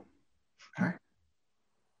helpful. I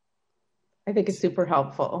think it's super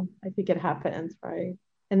helpful. I think it happens, right?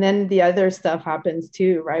 And then the other stuff happens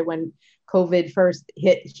too, right? When COVID first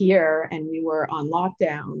hit here and we were on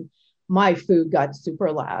lockdown, my food got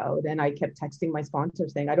super loud and I kept texting my sponsor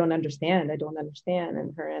saying, I don't understand.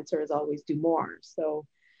 And her answer is always do more. So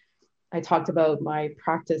I talked about my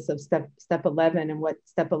practice of step 11, and what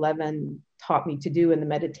step 11 taught me to do in the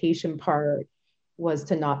meditation part was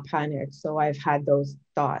to not panic. So I've had those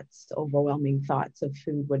thoughts, overwhelming thoughts of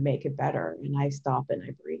food would make it better. And I stop and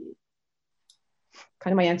I breathe.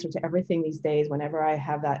 Kind of my answer to everything these days, whenever I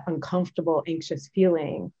have that uncomfortable, anxious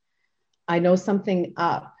feeling, I know something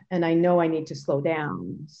up and I know I need to slow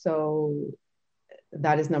down. So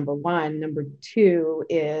that is number one. Number two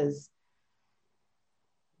is,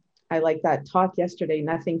 I like that talk yesterday,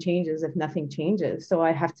 nothing changes if nothing changes. So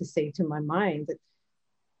I have to say to my mind that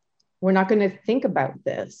we're not going to think about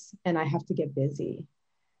this and I have to get busy,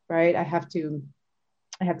 right? I have to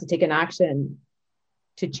take an action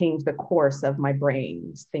to change the course of my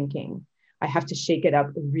brain's thinking. I have to shake it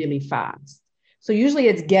up really fast. So usually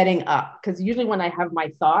it's getting up, because usually when I have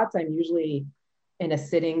my thoughts, I'm usually in a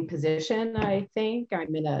sitting position. I think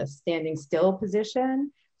I'm in a standing still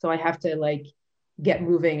position. So I have to like get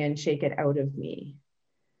moving and shake it out of me.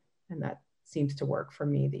 And that seems to work for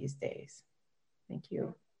me these days. Thank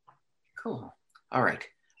you. Cool. All right.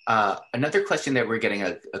 Another question that we're getting,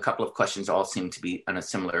 a couple of questions all seem to be on a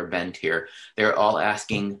similar bent here. They're all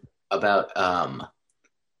asking about,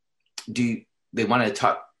 they want to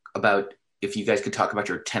talk about if you guys could talk about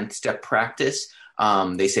your 10th step practice.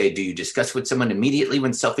 They say, do you discuss with someone immediately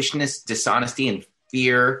when selfishness, dishonesty, and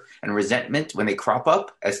fear and resentment, when they crop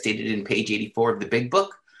up, as stated in page 84 of the big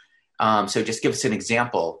book? So just give us an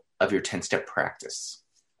example of your 10-step practice.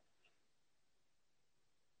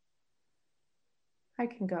 I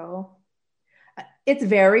can go. It's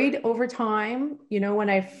varied over time. When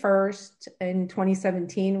I first, in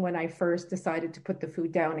 2017, when I first decided to put the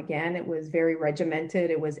food down again, it was very regimented.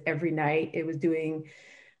 It was every night. It was doing,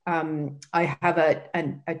 I have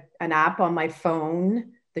an app on my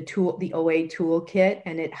phone, the OA toolkit,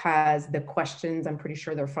 and it has the questions. I'm pretty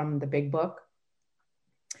sure they're from the big book.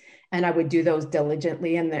 And I would do those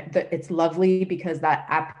diligently. And it's lovely because that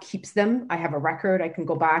app keeps them. I have a record. I can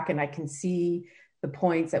go back and I can see the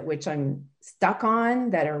points at which I'm stuck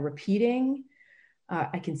on that are repeating.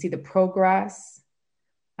 I can see the progress.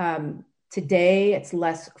 Today, it's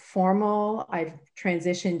less formal. I've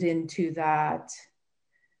transitioned into that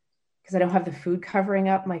because I don't have the food covering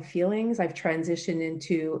up my feelings. I've transitioned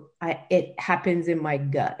into, it happens in my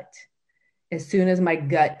gut. As soon as my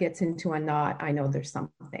gut gets into a knot, I know there's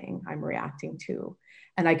something I'm reacting to.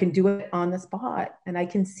 And I can do it on the spot. And I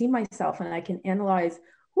can see myself and I can analyze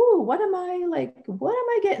ooh, what am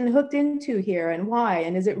I getting hooked into here and why?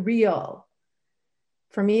 And is it real?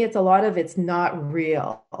 For me, it's a lot of it's not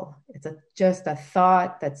real. It's just a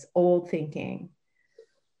thought that's old thinking.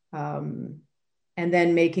 And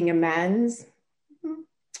then making amends.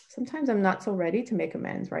 Sometimes I'm not so ready to make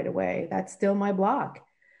amends right away. That's still my block.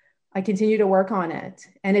 I continue to work on it.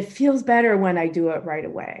 And it feels better when I do it right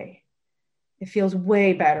away. It feels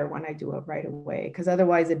way better when I do it right away, because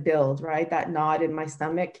otherwise it builds, right? That knot in my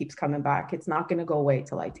stomach keeps coming back. It's not going to go away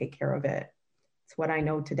till I take care of it. It's what I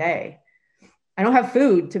know today. I don't have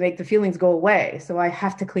food to make the feelings go away, so I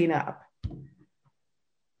have to clean up.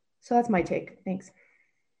 So that's my take. Thanks.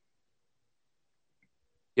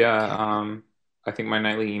 Yeah, I think my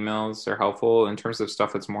nightly emails are helpful in terms of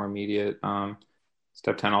stuff that's more immediate.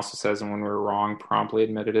 Step 10 also says, and when we're wrong, promptly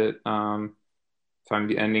admitted it. If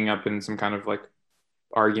I'm ending up in some kind of like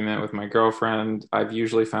argument with my girlfriend, I've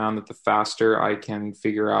usually found that the faster I can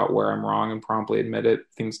figure out where I'm wrong and promptly admit it,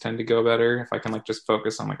 things tend to go better. If I can like just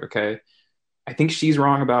focus on like, okay, I think she's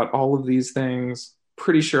wrong about all of these things.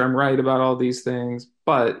 Pretty sure I'm right about all these things.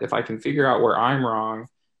 But if I can figure out where I'm wrong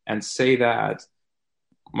and say that,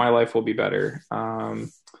 my life will be better. And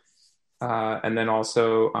then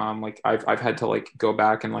also, like I've had to like go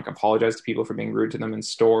back and like apologize to people for being rude to them in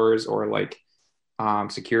stores, or like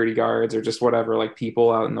security guards, or just whatever, like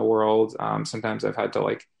people out in the world. Sometimes I've had to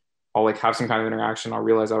like, I'll like have some kind of interaction. I'll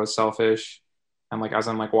realize I was selfish. And like, as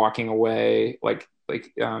I'm like walking away, like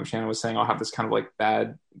Shannon was saying, I'll have this kind of like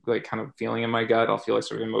bad, like kind of feeling in my gut. I'll feel like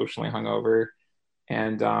sort of emotionally hungover.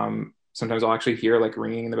 And sometimes I'll actually hear like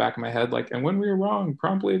ringing in the back of my head, like, and when we were wrong,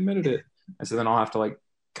 promptly admitted it. And so then I'll have to like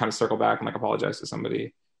kind of circle back and like apologize to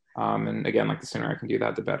somebody. And again, like the sooner I can do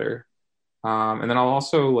that, the better. And then I'll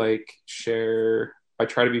also like share, I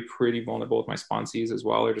try to be pretty vulnerable with my sponsees as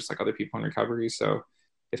well, or just like other people in recovery. So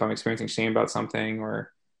if I'm experiencing shame about something,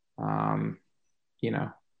 or,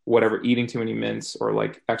 whatever, eating too many mints, or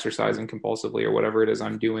like exercising compulsively, or whatever it is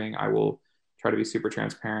I'm doing, I will try to be super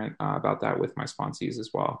transparent about that with my sponsees as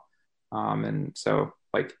well. And so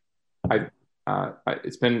like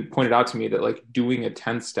it's been pointed out to me that like doing a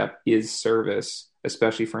 10th step is service,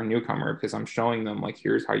 especially for a newcomer, because I'm showing them like,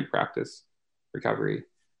 here's how you practice recovery.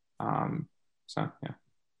 So yeah.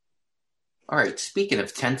 All right. Speaking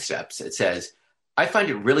of 10 steps, it says, I find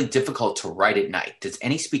it really difficult to write at night. Does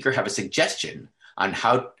any speaker have a suggestion on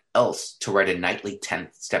how else to write a nightly 10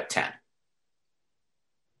 step 10?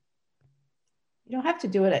 You don't have to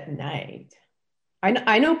do it at night.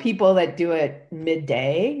 I know people that do it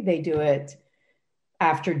midday. They do it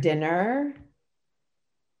after dinner.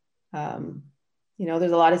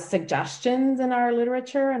 There's a lot of suggestions in our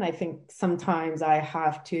literature. And I think sometimes I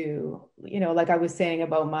have to, like I was saying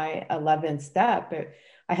about my 11th step,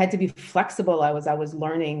 I had to be flexible. I was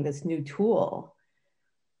learning this new tool,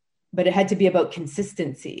 but it had to be about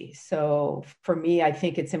consistency. So for me, I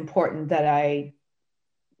think it's important that I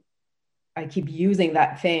keep using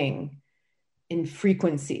that thing in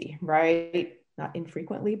frequency, right? Not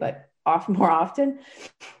infrequently, but more often.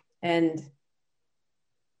 And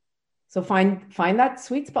so find that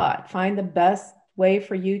sweet spot, find the best way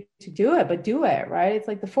for you to do it, but do it, right? It's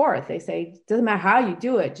like the fourth, they say, it doesn't matter how you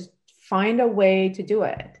do it, just find a way to do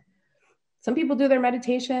it. Some people do their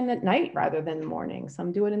meditation at night rather than the morning.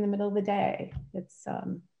 Some do it in the middle of the day. It's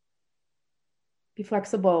be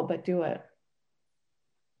flexible, but do it.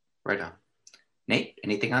 Right on. Nate,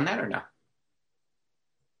 anything on that or no?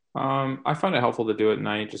 I find it helpful to do it at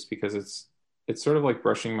night just because it's sort of like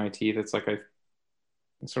brushing my teeth. It's like I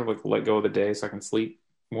sort of like let go of the day so I can sleep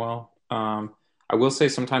well. I will say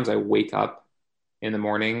sometimes I wake up in the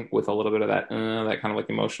morning with a little bit of that kind of like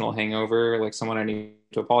emotional hangover, like someone I need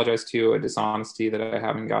to apologize to, a dishonesty that I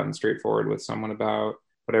haven't gotten straightforward with someone about,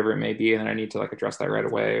 whatever it may be, and then I need to like address that right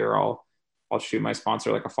away, or I'll shoot my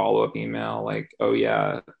sponsor like a follow-up email like, oh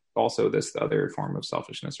yeah, also this other form of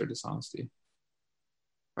selfishness or dishonesty.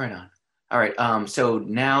 Right on. All right. So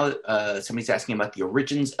now somebody's asking about the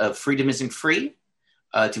origins of Freedom Isn't Free,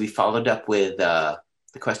 to be followed up with the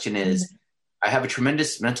question is, I have a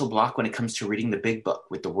tremendous mental block when it comes to reading the big book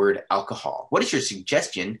with the word alcohol. What is your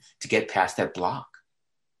suggestion to get past that block?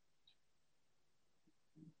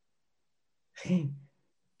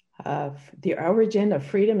 The origin of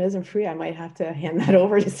Freedom Isn't Free. I might have to hand that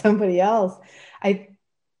over to somebody else.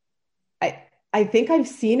 I think I've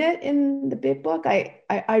seen it in the big book.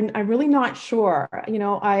 I'm really not sure.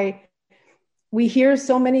 We hear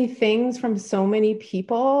so many things from so many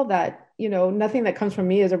people that, nothing that comes from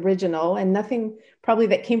me is original, and nothing probably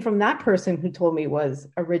that came from that person who told me was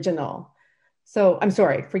original. So I'm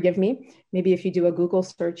sorry, forgive me. Maybe if you do a Google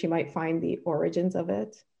search, you might find the origins of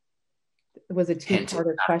it. it was a Hint,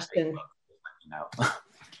 two-parter question. No.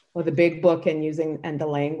 Well, the big book and the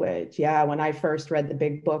language. Yeah, when I first read the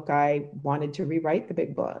big book, I wanted to rewrite the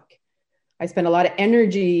big book. I spent a lot of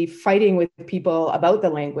energy fighting with people about the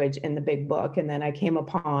language in the big book. And then I came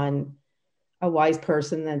upon a wise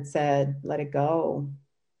person that said, let it go.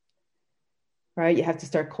 Right? You have to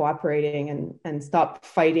start cooperating and stop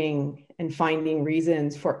fighting and finding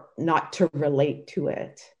reasons for not to relate to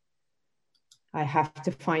it. I have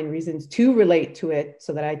to find reasons to relate to it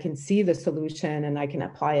so that I can see the solution and I can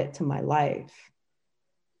apply it to my life.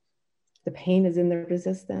 The pain is in the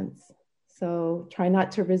resistance. So try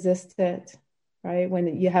not to resist it, right?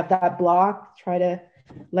 When you have that block, try to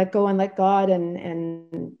let go and let God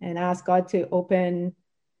and ask God to open,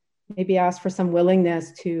 maybe ask for some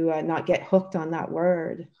willingness to not get hooked on that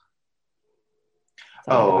word.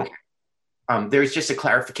 Okay. There's just a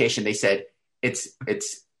clarification. They said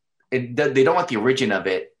they don't want the origin of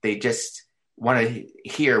it. They just want to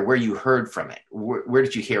hear where you heard from it. Where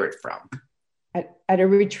did you hear it from? At a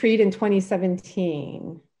retreat in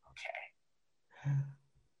 2017. Okay.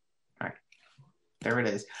 All right. There it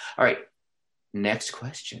is. All right. Next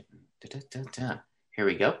question. Here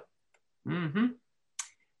we go. Mm-hmm.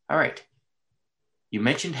 All right. You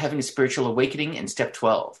mentioned having a spiritual awakening in step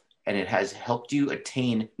 12, and it has helped you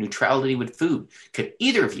attain neutrality with food. Could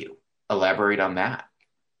either of you elaborate on that?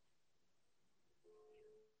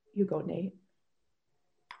 You go, Nate.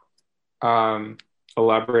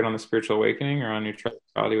 Elaborate on the spiritual awakening or on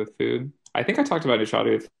neutrality with food. I think I talked about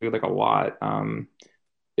neutrality with food like a lot.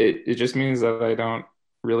 It just means that I don't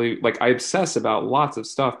really I obsess about lots of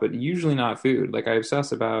stuff, but usually not food. Like I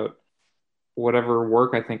obsess about whatever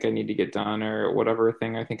work I think I need to get done or whatever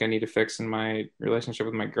thing I think I need to fix in my relationship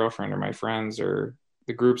with my girlfriend or my friends or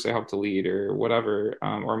the groups I help to lead or whatever,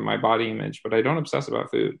 or my body image, but I don't obsess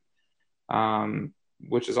about food.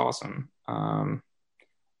 Which is awesome. In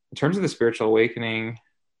terms of the spiritual awakening,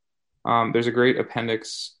 there's a great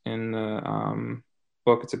appendix in the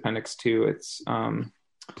book. It's appendix 2. It's I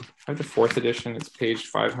have the 4th edition. It's page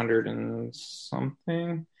 500 and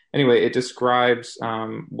something. Anyway, it describes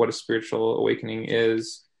what a spiritual awakening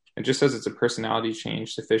is. It just says it's a personality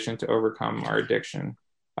change sufficient to overcome our addiction.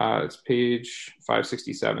 It's page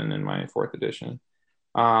 567 in my 4th edition.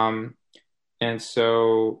 And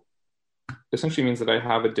so essentially means that I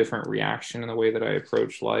have a different reaction in the way that I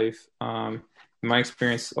approach life. In my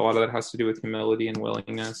experience, a lot of that has to do with humility and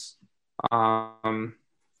willingness.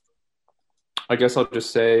 I guess I'll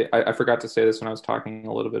just say, I forgot to say this when I was talking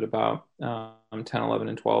a little bit about 10, 11,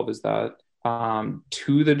 and 12, is that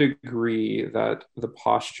to the degree that the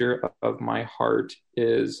posture of my heart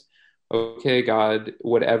is, okay, God,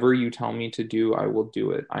 whatever you tell me to do, I will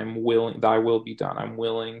do it. I'm willing, thy will be done. I'm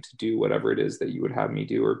willing to do whatever it is that you would have me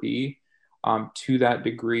do or be. To that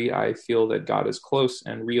degree, I feel that God is close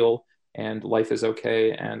and real and life is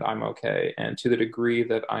okay and I'm okay. And to the degree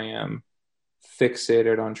that I am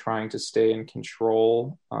fixated on trying to stay in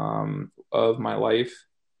control of my life,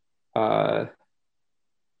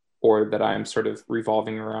 or that I'm sort of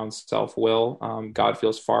revolving around self-will, God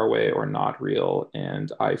feels far away or not real,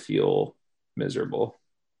 and I feel miserable.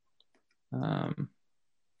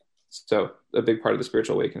 So a big part of the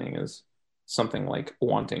spiritual awakening is something like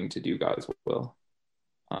wanting to do God's will.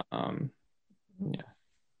 Yeah.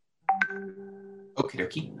 Okie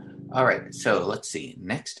dokie. All right. So let's see.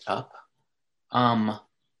 Next up,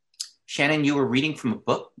 Shannon, you were reading from a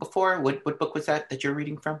book before. What book was that you're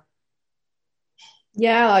reading from?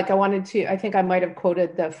 Yeah, I think I might have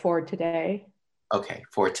quoted the For Today. Okay,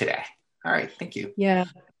 For Today. All right, thank you. Yeah.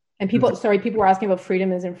 And people were asking about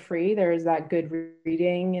Freedom Isn't Free. There is that good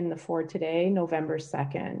reading in the For Today, November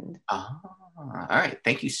 2nd. All right,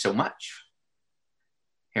 thank you so much.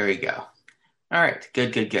 Here we go. All right,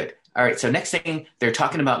 good. All right, so next thing, they're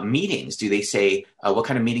talking about meetings. Do they say, what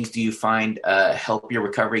kind of meetings do you find help your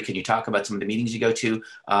recovery? Can you talk about some of the meetings you go to?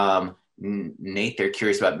 Nate, they're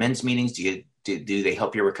curious about men's meetings. Do they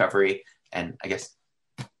help your recovery? And I guess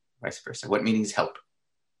vice versa. What meetings help?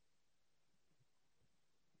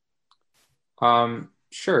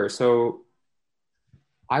 Sure. So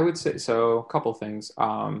I would say, a couple things.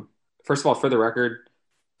 First of all, for the record,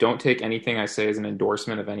 don't take anything I say as an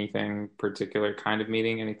endorsement of anything particular kind of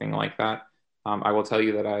meeting, anything like that. I will tell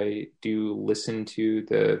you that I do listen to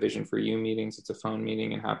the Vision for You meetings. It's a phone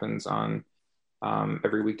meeting. It happens on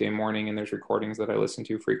every weekday morning, and there's recordings that I listen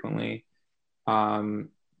to frequently.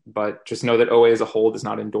 But just know that OA as a whole does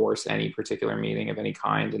not endorse any particular meeting of any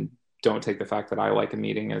kind, and don't take the fact that I like a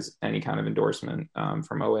meeting as any kind of endorsement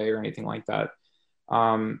from OA or anything like that.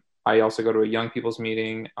 I also go to a young people's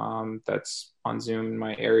meeting that's on Zoom in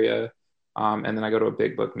my area And then I go to a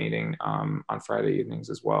big book meeting on Friday evenings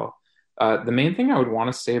as well. The main thing I would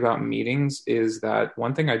want to say about meetings is that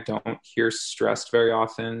one thing I don't hear stressed very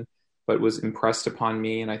often, but was impressed upon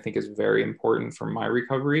me and I think is very important for my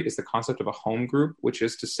recovery, is the concept of a home group, which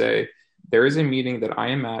is to say, there is a meeting that I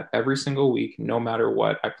am at every single week, no matter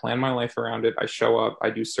what. I plan my life around it. I show up.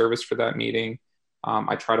 I do service for that meeting.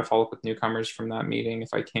 I try to follow up with newcomers from that meeting if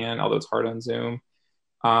I can, although it's hard on Zoom.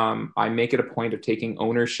 I make it a point of taking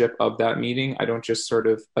ownership of that meeting. I don't just sort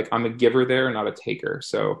of like, I'm a giver there, not a taker.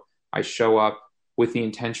 So I show up with the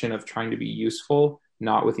intention of trying to be useful,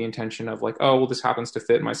 not with the intention of like, oh, well, this happens to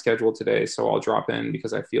fit my schedule today, so I'll drop in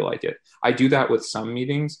because I feel like it. I do that with some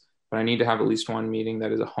meetings, but I need to have at least one meeting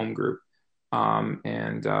that is a home group.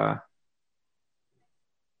 And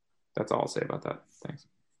that's all I'll say about that. Thanks.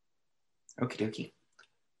 Okie dokie.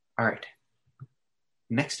 All right.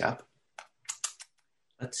 Next up,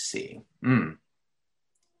 let's see.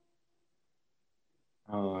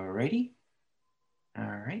 Alrighty. All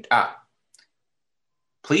right.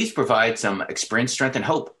 Please provide some experience, strength, and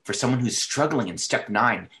hope for someone who's struggling in step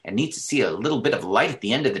 9 and needs to see a little bit of light at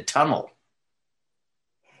the end of the tunnel.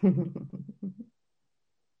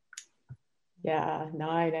 Yeah,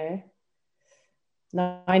 9, eh?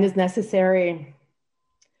 9 is necessary.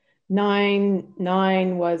 9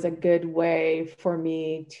 was a good way for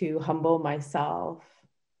me to humble myself.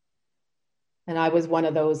 And I was one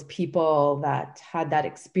of those people that had that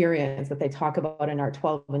experience that they talk about in our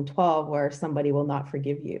 12 and 12, where somebody will not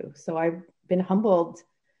forgive you. So I've been humbled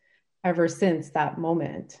ever since that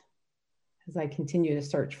moment as I continue to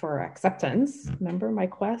search for acceptance. Remember my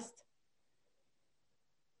quest?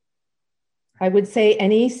 I would say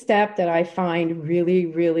any step that I find really,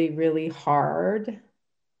 really, really hard,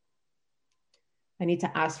 I need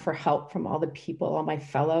to ask for help from all the people, all my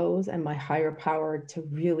fellows and my higher power to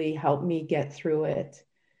really help me get through it.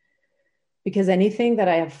 Because anything that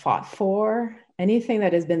I have fought for, anything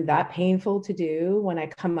that has been that painful to do, when I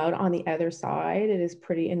come out on the other side, it is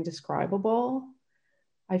pretty indescribable.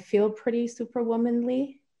 I feel pretty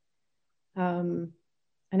superwomanly. And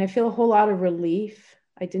I feel a whole lot of relief.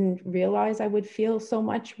 I didn't realize I would feel so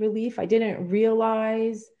much relief. I didn't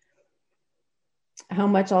realize how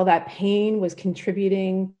much all that pain was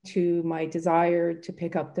contributing to my desire to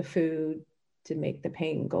pick up the food to make the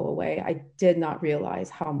pain go away. I did not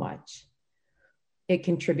realize how much it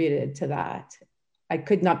contributed to that. I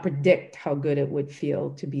could not predict how good it would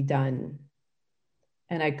feel to be done.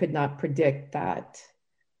 And I could not predict that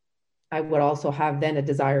I would also have then a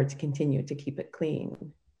desire to continue to keep it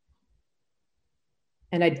clean.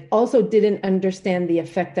 And I also didn't understand the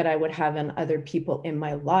effect that I would have on other people in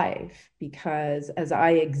my life, because as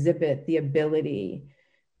I exhibit the ability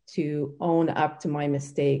to own up to my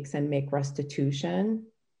mistakes and make restitution,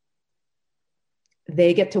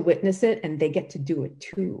 they get to witness it and they get to do it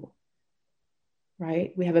too,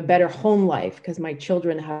 right? We have a better home life because my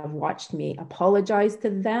children have watched me apologize to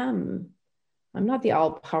them. I'm not the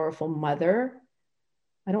all-powerful mother.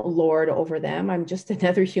 I don't lord over them. I'm just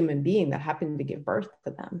another human being that happened to give birth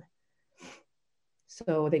to them.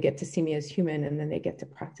 So they get to see me as human, and then they get to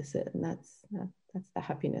practice it. And that's the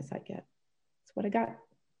happiness I get. That's what I got.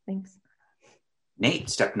 Thanks.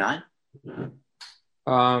 Nate, step 9.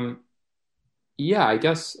 Yeah, I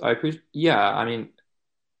guess I appreciate. Yeah, I mean,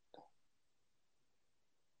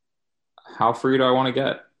 how free do I want to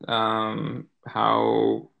get?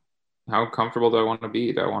 How comfortable do I want to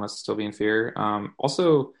be? Do I want to still be in fear?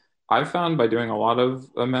 Also, I've found by doing a lot of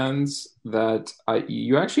amends that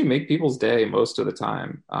you actually make people's day most of the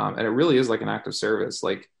time. And it really is like an act of service.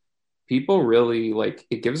 Like people really like,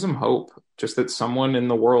 it gives them hope just that someone in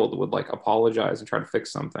the world would like apologize and try to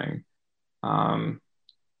fix something. I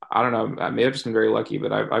don't know. I may have just been very lucky,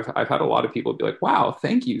 but I've had a lot of people be like, wow,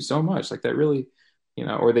 thank you so much. Like that really,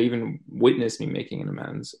 or they even witness me making an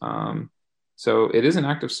amends. So it is an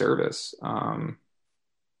act of service,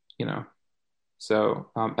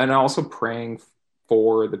 so, and also praying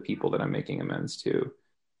for the people that I'm making amends to.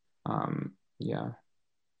 Yeah.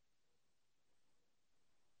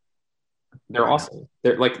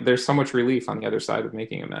 There's so much relief on the other side of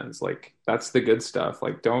making amends. Like that's the good stuff.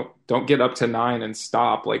 Like, don't get up to 9 and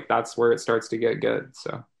stop. Like that's where it starts to get good.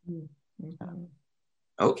 So.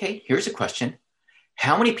 Okay. Here's a question.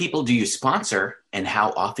 How many people do you sponsor, and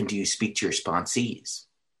how often do you speak to your sponsees?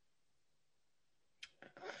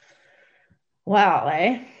 Wow,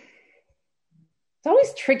 It's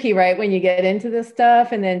always tricky, right? When you get into this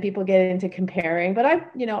stuff and then people get into comparing. But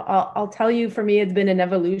I'll tell you, for me, it's been an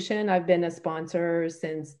evolution. I've been a sponsor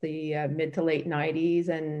since the mid to late 90s,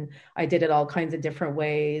 and I did it all kinds of different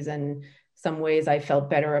ways. And Some ways I felt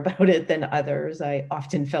better about it than others. I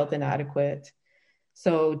often felt inadequate.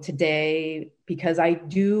 So today, because I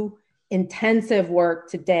do intensive work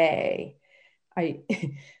today,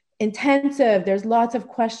 there's lots of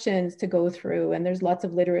questions to go through, and there's lots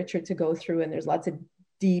of literature to go through, and there's lots of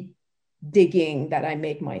deep digging that I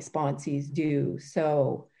make my sponsees do.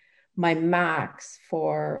 So my max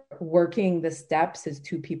for working the steps is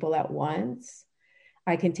 2 people at once.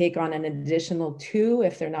 I can take on an additional 2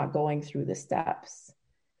 if they're not going through the steps.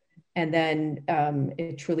 And then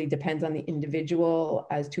it truly depends on the individual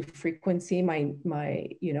as to frequency. My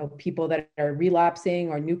people that are relapsing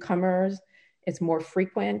or newcomers, it's more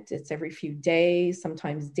frequent. It's every few days,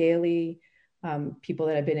 sometimes daily. People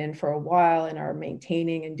that have been in for a while and are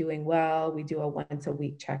maintaining and doing well, we do a once a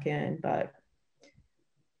week check-in. But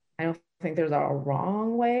I don't think there's a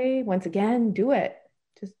wrong way. Once again, do it.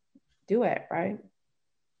 Just do it, right?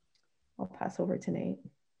 I'll pass over to Nate.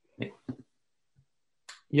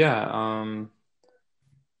 Yeah,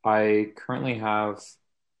 I currently have,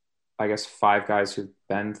 I guess, 5 guys who've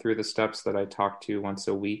been through the steps that I talk to once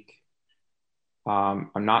a week.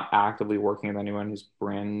 I'm not actively working with anyone who's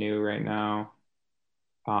brand new right now.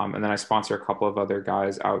 And then I sponsor a couple of other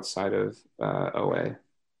guys outside of OA.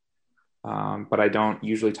 But I don't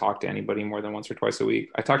usually talk to anybody more than once or twice a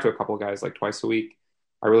week. I talk to a couple of guys like twice a week.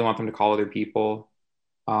 I really want them to call other people.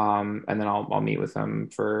 And then I'll meet with them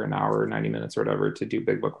for an hour, 90 minutes or whatever to do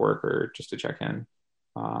big book work or just to check in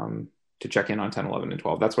on 10, 11, and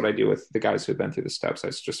 12. That's what I do with the guys who've been through the steps. I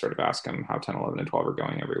just sort of ask them how 10, 11, and 12 are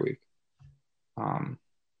going every week.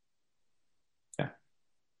 Yeah.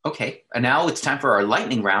 Okay. And now it's time for our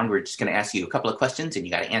lightning round. We're just going to ask you a couple of questions and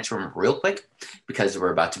you got to answer them real quick because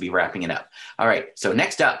we're about to be wrapping it up. All right. So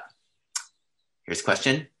next up, here's a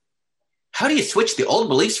question. How do you switch the old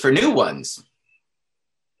beliefs for new ones?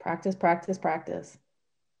 Practice, practice, practice.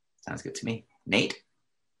 Sounds good to me. Nate?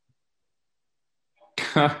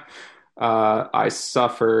 I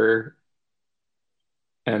suffer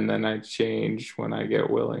and then I change when I get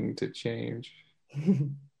willing to change.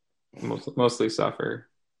 Mostly suffer.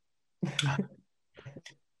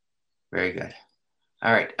 Very good.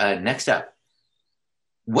 All right. Next up,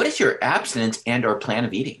 what is your abstinence and or plan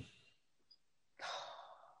of eating?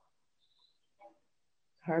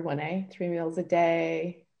 Hard one, eh? 3 meals a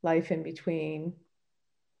day, life in between.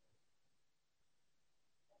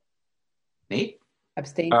 Nate?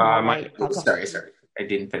 Abstain from alcohol. Sorry. I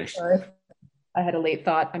didn't finish. Sorry. I had a late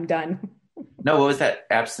thought. I'm done. No, what was that?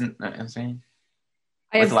 I'm saying?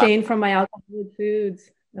 I abstain from my alcoholic foods,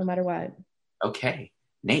 no matter what. Okay.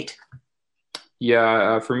 Nate?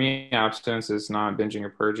 Yeah, for me, abstinence is not binging or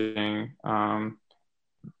purging. I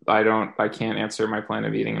can't answer my plan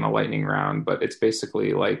of eating in a lightning round, but it's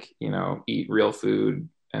basically like, eat real food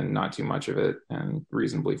and not too much of it and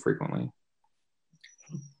reasonably frequently.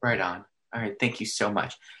 Right on. All right. Thank you so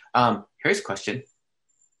much. Here's a question.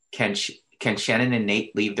 Can Shannon and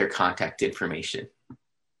Nate leave their contact information?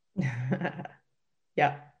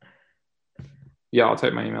 Yeah. Yeah, I'll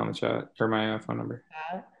type my email in the chat or my phone number.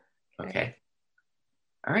 Okay.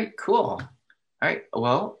 All right, cool. All right,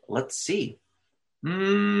 well, let's see. All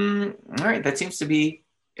right, that seems to be,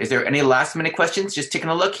 is there any last minute questions? Just taking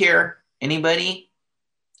a look here. Anybody?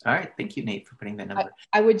 All right, thank you, Nate, for putting that number.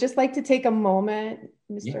 I would just like to take a moment,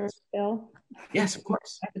 Mr. Phil. Yes, of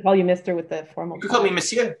course. I have to call you Mr. with the formal. You call me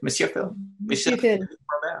Monsieur Phil. Monsieur Phil.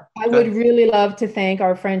 I would really love to thank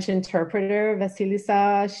our French interpreter,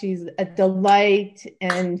 Vasilisa. She's a delight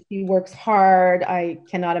and she works hard. I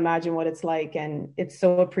cannot imagine what it's like, and it's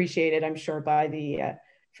so appreciated, I'm sure, by the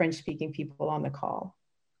French-speaking people on the call.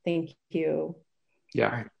 Thank you.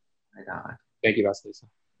 Yeah. Right on. Thank you, Vasilisa.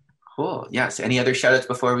 Cool. Yes. Any other shout outs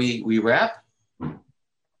before we wrap?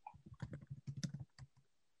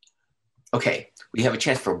 Okay. We have a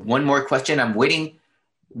chance for one more question. I'm waiting.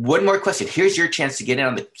 One more question. Here's your chance to get in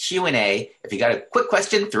on the Q&A. If you got a quick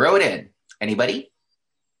question, throw it in. Anybody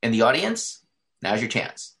in the audience? Now's your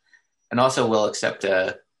chance. And also we'll accept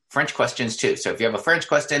French questions too. So if you have a French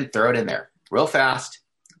question, throw it in there. Real fast.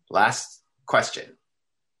 Last question.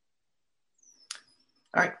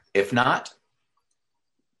 All right. If not,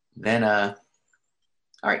 then, all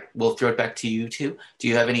right, we'll throw it back to you too. Do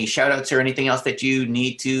you have any shout outs or anything else that you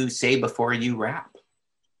need to say before you wrap?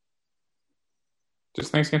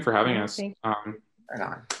 Just thanks again for having us. Right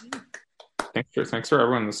on. Thanks for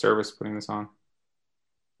everyone in the service putting this on.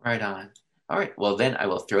 Right on. All right. Well, then I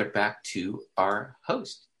will throw it back to our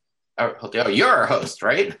host. Oh, you're our host,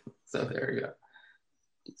 right? So there you go.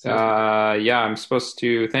 Yeah, I'm supposed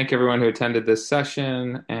to thank everyone who attended this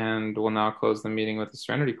session, and we'll now close the meeting with a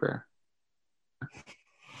serenity prayer.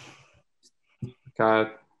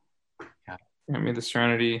 God, yeah. Grant me the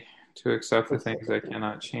serenity to accept the things I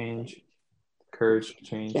cannot change, courage to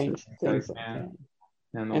change the things I can,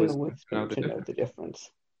 and the wisdom to know the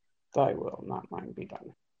difference. Thy will, not mine, be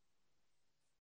done.